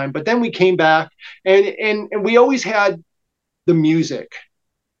long time, but then we came back, and we always had the music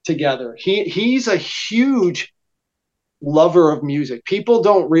together. He's a huge lover of music. People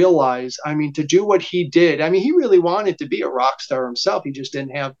don't realize, to do what he did. He really wanted to be a rock star himself. He just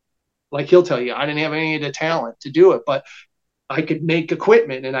didn't have, like he'll tell you, I didn't have any of the talent to do it, but I could make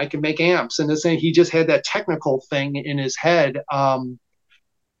equipment and I could make amps, and this thing, he just had that technical thing in his head.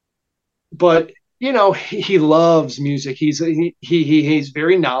 But he loves music. He's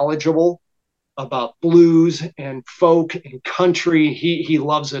very knowledgeable about blues and folk and country. He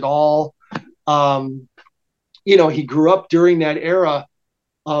loves it all. He grew up during that era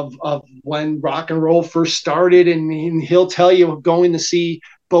of when rock and roll first started, and he'll tell you going to see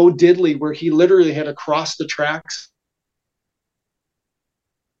Bo Diddley, where he literally had to cross the tracks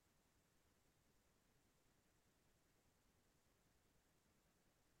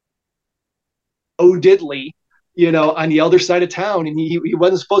Diddley, on the other side of town, and he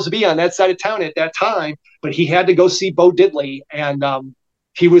wasn't supposed to be on that side of town at that time, but he had to go see Bo Diddley, and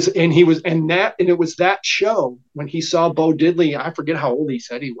it was that show when he saw Bo Diddley. I forget how old he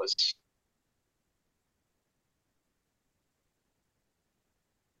said he was.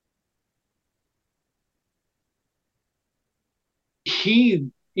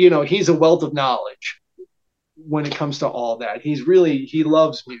 He's a wealth of knowledge when it comes to all that. He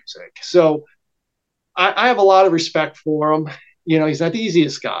loves music. So I have a lot of respect for him. He's not the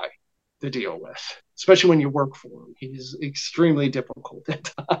easiest guy to deal with, especially when you work for him. He's extremely difficult at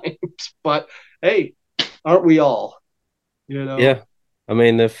times, but hey, aren't we all? Yeah.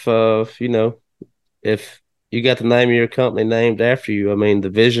 If you got the name of your company named after you, the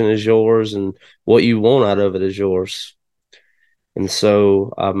vision is yours and what you want out of it is yours. And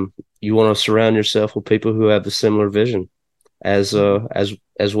so you want to surround yourself with people who have the similar vision as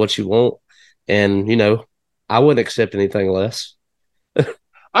what you want. And I wouldn't accept anything less.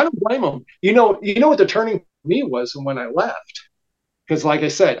 I don't blame him. You know what the turning for me was when I left, because like I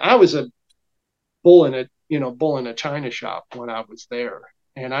said, I was a bull in a china shop when I was there,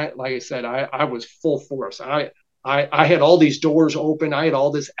 and I was full force. I had all these doors open. I had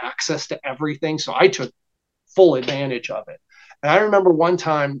all this access to everything, so I took full advantage of it. And I remember one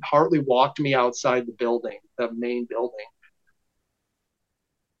time Hartley walked me outside the building, the main building.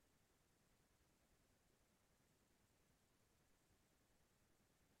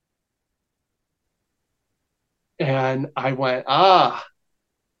 And I went,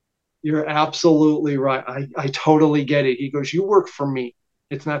 you're absolutely right. I totally get it. He goes, you work for me.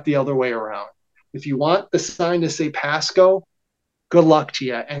 It's not the other way around. If you want the sign to say Pasko, good luck to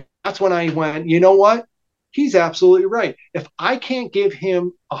you. And that's when I went, you know what? He's absolutely right. If I can't give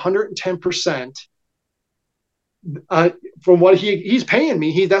him 110% from what he's paying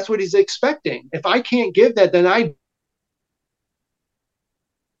me, that's what he's expecting. If I can't give that, then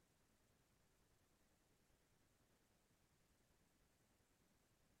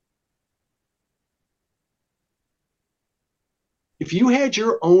if you had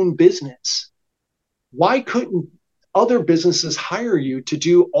your own business, why couldn't other businesses hire you to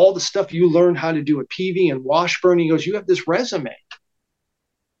do all the stuff you learned how to do at PV and Washburn? He goes, you have this resume.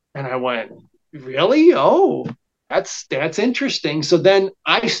 And I went, really? Oh, that's interesting. So then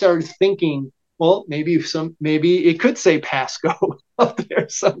I started thinking, well, maybe it could say Pasko up there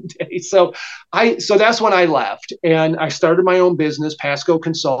someday. So that's when I left and I started my own business, Pasko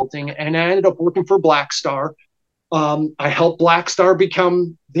Consulting, and I ended up working for Blackstar. I helped Blackstar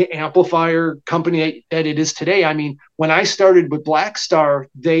become the amplifier company that it is today. I mean, when I started with Blackstar,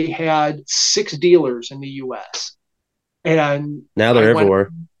 they had 6 dealers in the US. And now they're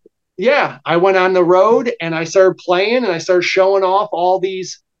everywhere. Yeah, I went on the road and I started playing and I started showing off all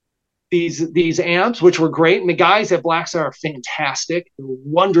these amps, which were great. And the guys at Blackstar are fantastic. They're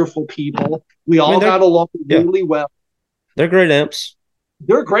wonderful people. We all got along really well. They're great amps.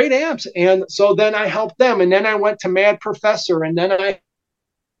 They're great amps. And so then I helped them. And then I went to Mad Professor. And then I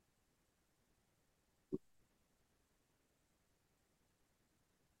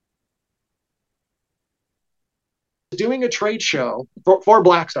was doing a trade show for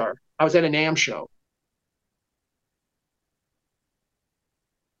Blackstar. I was at an AM show.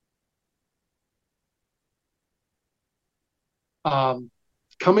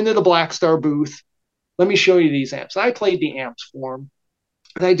 Come into the Blackstar booth. Let me show you these amps. I played the amps for him.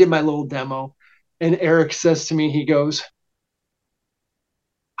 And I did my little demo. And Eric says to me, he goes,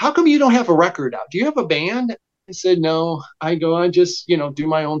 how come you don't have a record out? Do you have a band? I said, no. I just, do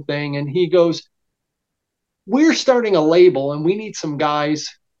my own thing. And he goes, we're starting a label and we need some guys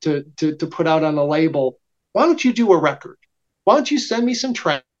to put out on the label. Why don't you do a record? Why don't you send me some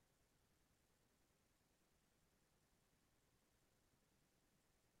tracks?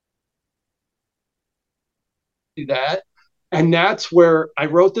 Do that. And that's where I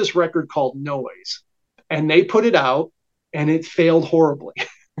wrote this record called Noise. And they put it out and it failed horribly.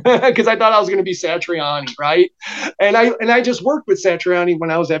 Because I thought I was going to be Satriani, right? And I just worked with Satriani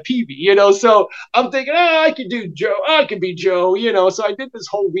when I was at PV, so I'm thinking, I could do Joe, I could be Joe, so I did this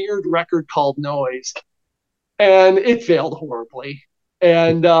whole weird record called Noise and it failed horribly.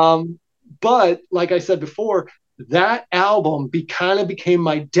 And but like I said before, that album kind of became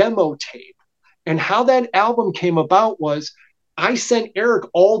my demo tape. And how that album came about was I sent Eric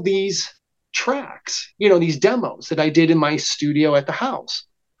all these tracks, these demos that I did in my studio at the house.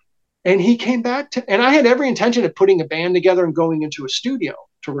 And he came back and I had every intention of putting a band together and going into a studio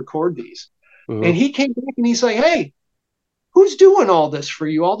to record these. Mm-hmm. And he came back and he's like, hey, who's doing all this for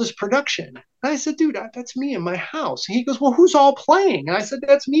you, all this production? And I said, dude, that's me in my house. And he goes, well, who's all playing? And I said,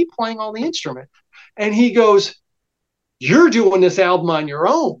 that's me playing all the instrument. And he goes, you're doing this album on your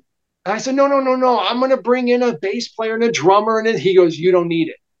own. And I said, no. I'm going to bring in a bass player and a drummer. And he goes, you don't need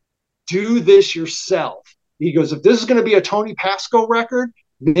it. Do this yourself. He goes, if this is going to be a Tony Pasko record,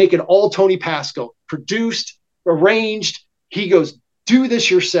 make it all Tony Pasko, produced, arranged. He goes, do this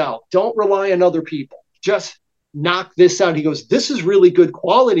yourself. Don't rely on other people. Just knock this out. He goes, this is really good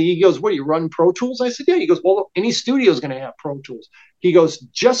quality. He goes, what, you run Pro Tools? I said, yeah. He goes, well, any studio is going to have Pro Tools. He goes,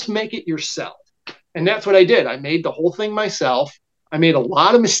 just make it yourself. And that's what I did. I made the whole thing myself. I made a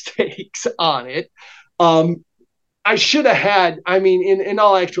lot of mistakes on it. I should have had, in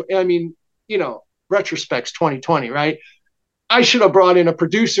all actual, retrospect's 2020, right? I should have brought in a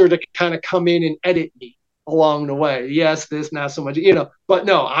producer to kind of come in and edit me along the way. Yes, this, not so much, but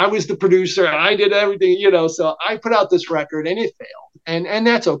no, I was the producer and I did everything, so I put out this record and it failed. And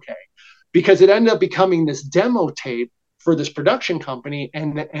that's okay because it ended up becoming this demo tape for this production company.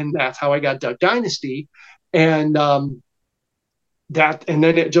 And that's how I got Duck Dynasty. And then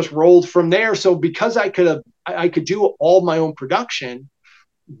it just rolled from there. So because I could do all my own production,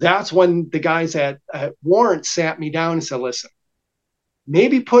 that's when the guys at Warrant sat me down and said, listen,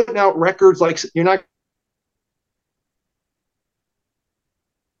 maybe putting out records like you're not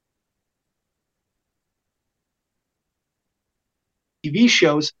TV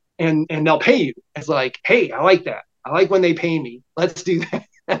shows and they'll pay you. It's like, hey, I like that. I like when they pay me. Let's do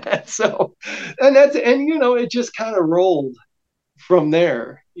that. So, it just kind of rolled from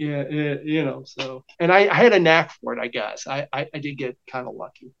there. Yeah, so, and I had a knack for it, I guess. I did get kind of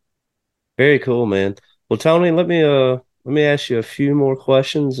lucky. Very cool, man. Well, Tony, let me ask you a few more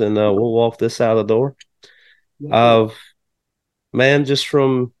questions and we'll walk this out of the door. Man, just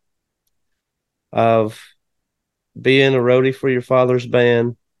from being a roadie for your father's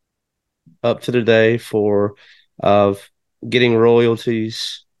band up to today for getting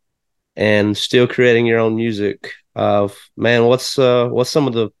royalties and still creating your own music. Man, what's some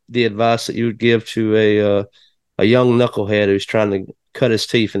of the advice that you would give to a young knucklehead who's trying to cut his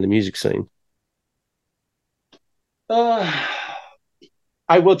teeth in the music scene?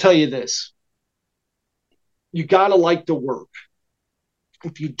 I will tell you this: you got to like the work.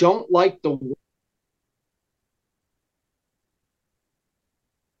 If you don't like the work,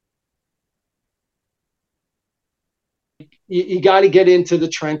 you got to get into the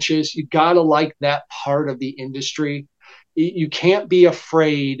trenches. You got to like that part of the industry. You can't be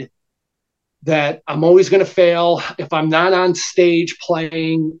afraid that I'm always going to fail. If I'm not on stage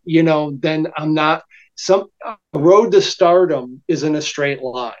playing, then I'm not. Some road to stardom isn't a straight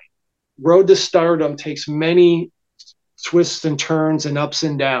line. Road to stardom takes many twists and turns and ups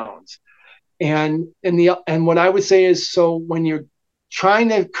and downs. And what I would say is, so when you're trying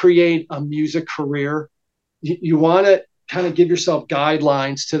to create a music career, you want to kind of give yourself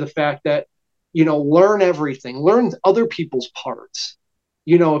guidelines to the fact that, learn everything, learn other people's parts.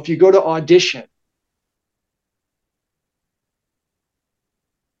 If you go to audition,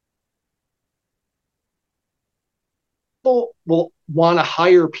 people will want to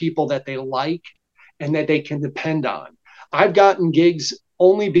hire people that they like and that they can depend on. I've gotten gigs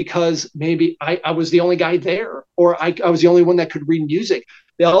only because maybe I was the only guy there, or I was the only one that could read music.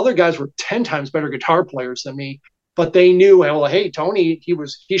 The other guys were 10 times better guitar players than me, but they knew, well, hey, Tony,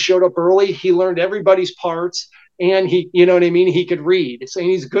 he showed up early, he learned everybody's parts, and you know what I mean? He could read. And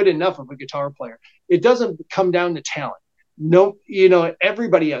he's good enough of a guitar player. It doesn't come down to talent. No,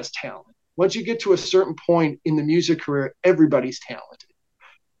 everybody has talent. Once you get to a certain point in the music career, everybody's talented.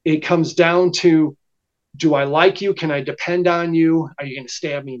 It comes down to, do I like you? Can I depend on you? Are you going to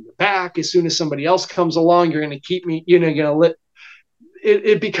stab me in the back as soon as somebody else comes along? You're going to keep me, you're going to let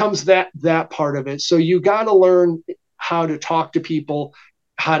it becomes that part of it. So you got to learn how to talk to people,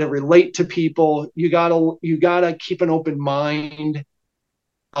 how to relate to people. You got to keep an open mind.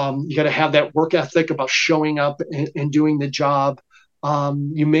 You got to have that work ethic about showing up and doing the job.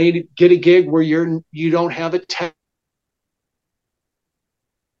 You may get a gig where you don't have a tech.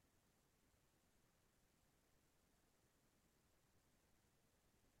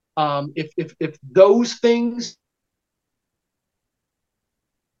 If those things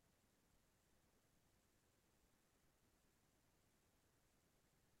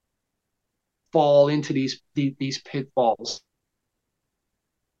fall into these pitfalls.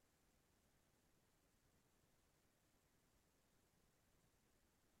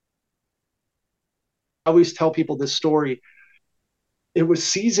 I always tell people this story. It was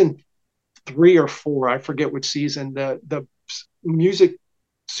season 3 or 4, I forget which season. The music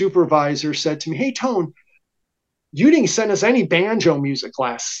supervisor said to me, "Hey, Tone, you didn't send us any banjo music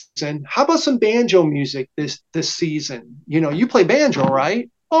last season. How about some banjo music this season? You play banjo, right?"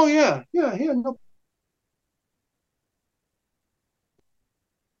 "Oh yeah, yeah, yeah." No.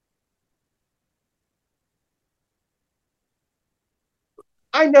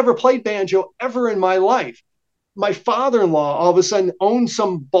 I never played banjo ever in my life. My father-in-law all of a sudden owned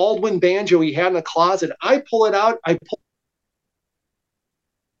some Baldwin banjo he had in a closet. I pull it out. I pull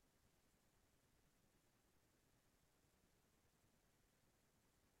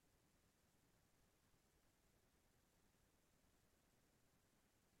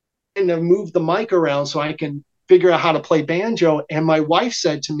and to move the mic around so I can figure out how to play banjo. And my wife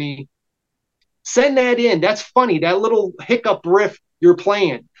said to me, "Send that in. That's funny. That little hiccup riff you're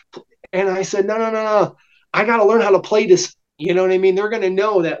playing." And I said, "No, no, no, no. I got to learn how to play this. You know what I mean? They're going to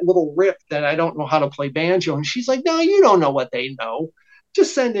know that little riff that I don't know how to play banjo." And she's like, "No, you don't know what they know.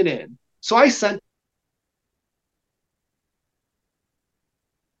 Just send it in." So I sent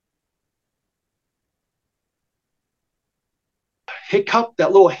hiccup,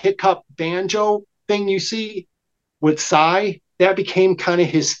 that little hiccup banjo thing you see with Psy. That became kind of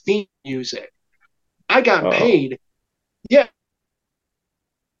his theme music. I got Oh, paid. Yeah.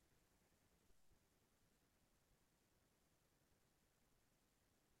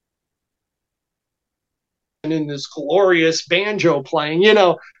 And in this glorious banjo playing,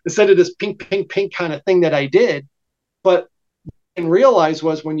 instead of this pink, pink, pink kind of thing that I did. But and realize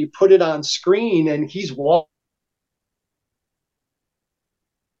was when you put it on screen and he's walking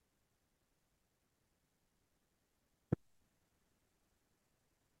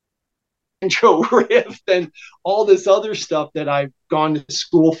banjo riff and all this other stuff that I've gone to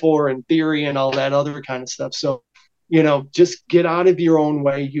school for and theory and all that other kind of stuff. So, just get out of your own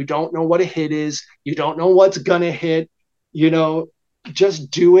way. You don't know what a hit is. You don't know what's gonna hit. You know,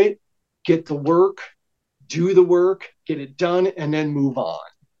 just do it, get the work, do the work, get it done, and then move on.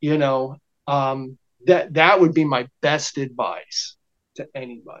 You know, that would be my best advice to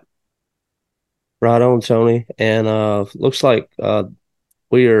anybody. right on, Tony. And looks like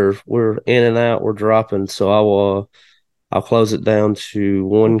we're in and out, we're dropping, so I'll close it down to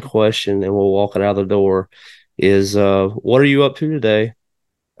one question and we'll walk it out the door. Is what are you up to today?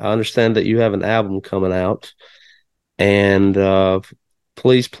 I understand that you have an album coming out, and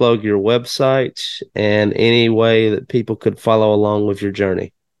please plug your website and any way that people could follow along with your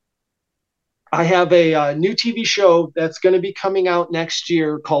journey. I have a new TV show that's going to be coming out next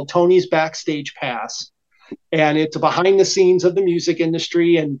year called Tony's Backstage Pass. And it's behind the scenes of the music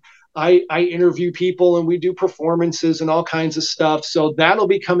industry. And I interview people and we do performances and all kinds of stuff. So that'll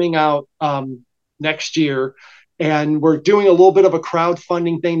be coming out next year. And we're doing a little bit of a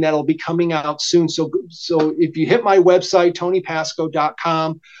crowdfunding thing that'll be coming out soon. So if you hit my website,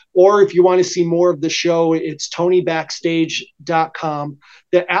 tonypasko.com, or if you want to see more of the show, it's tonybackstage.com.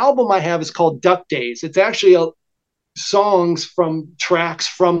 The album I have is called Duck Days. It's actually songs from tracks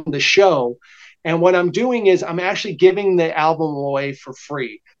from the show. And what I'm doing is I'm actually giving the album away for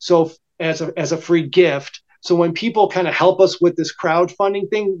free. So as a free gift. So when people kind of help us with this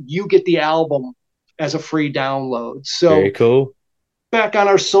crowdfunding thing, you get the album as a free download. So very cool. Back on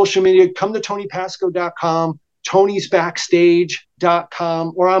our social media, come to tonypasko.com,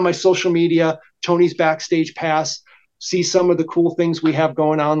 tonysbackstage.com, or on my social media, Tony's Backstage Pass. See some of the cool things we have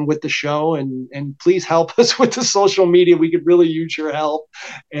going on with the show, and please help us with the social media. We could really use your help,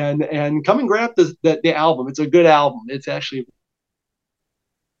 and come and grab the album. It's a good album. It's actually.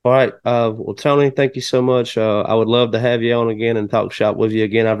 All right. Well, Tony, thank you so much. I would love to have you on again and talk shop with you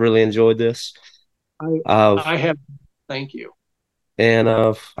again. I've really enjoyed this. I have. Thank you. And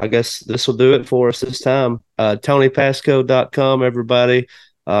I guess this will do it for us this time. TonyPasko.com, everybody.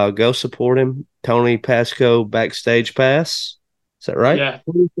 Go support him. Tony Pasko Backstage Pass. Is that right? Yeah,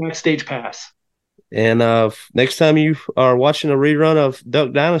 Backstage Pass. And next time you are watching a rerun of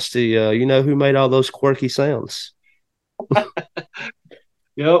Duck Dynasty, you know who made all those quirky sounds.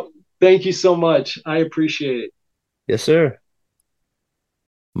 Yep. Thank you so much. I appreciate it. Yes, sir.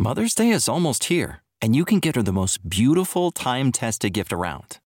 Mother's Day is almost here, and you can get her the most beautiful time-tested gift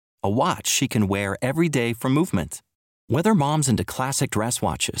around. A watch she can wear every day from Movement. Whether mom's into classic dress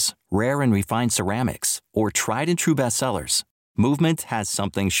watches, rare and refined ceramics, or tried and true bestsellers, Movement has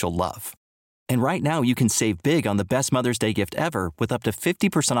something she'll love. And right now you can save big on the best Mother's Day gift ever with up to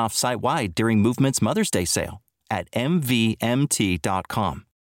 50% off site-wide during Movement's Mother's Day sale at mvmt.com.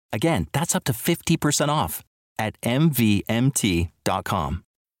 Again, that's up to 50% off at mvmt.com.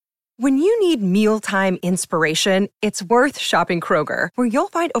 When you need mealtime inspiration, it's worth shopping Kroger, where you'll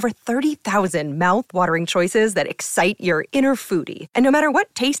find over 30,000 mouth-watering choices that excite your inner foodie. And no matter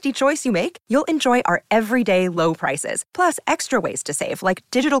what tasty choice you make, you'll enjoy our everyday low prices, plus extra ways to save, like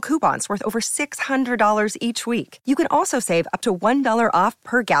digital coupons worth over $600 each week. You can also save up to $1 off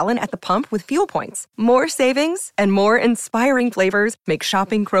per gallon at the pump with fuel points. More savings and more inspiring flavors make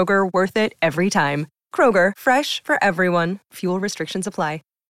shopping Kroger worth it every time. Kroger, fresh for everyone. Fuel restrictions apply.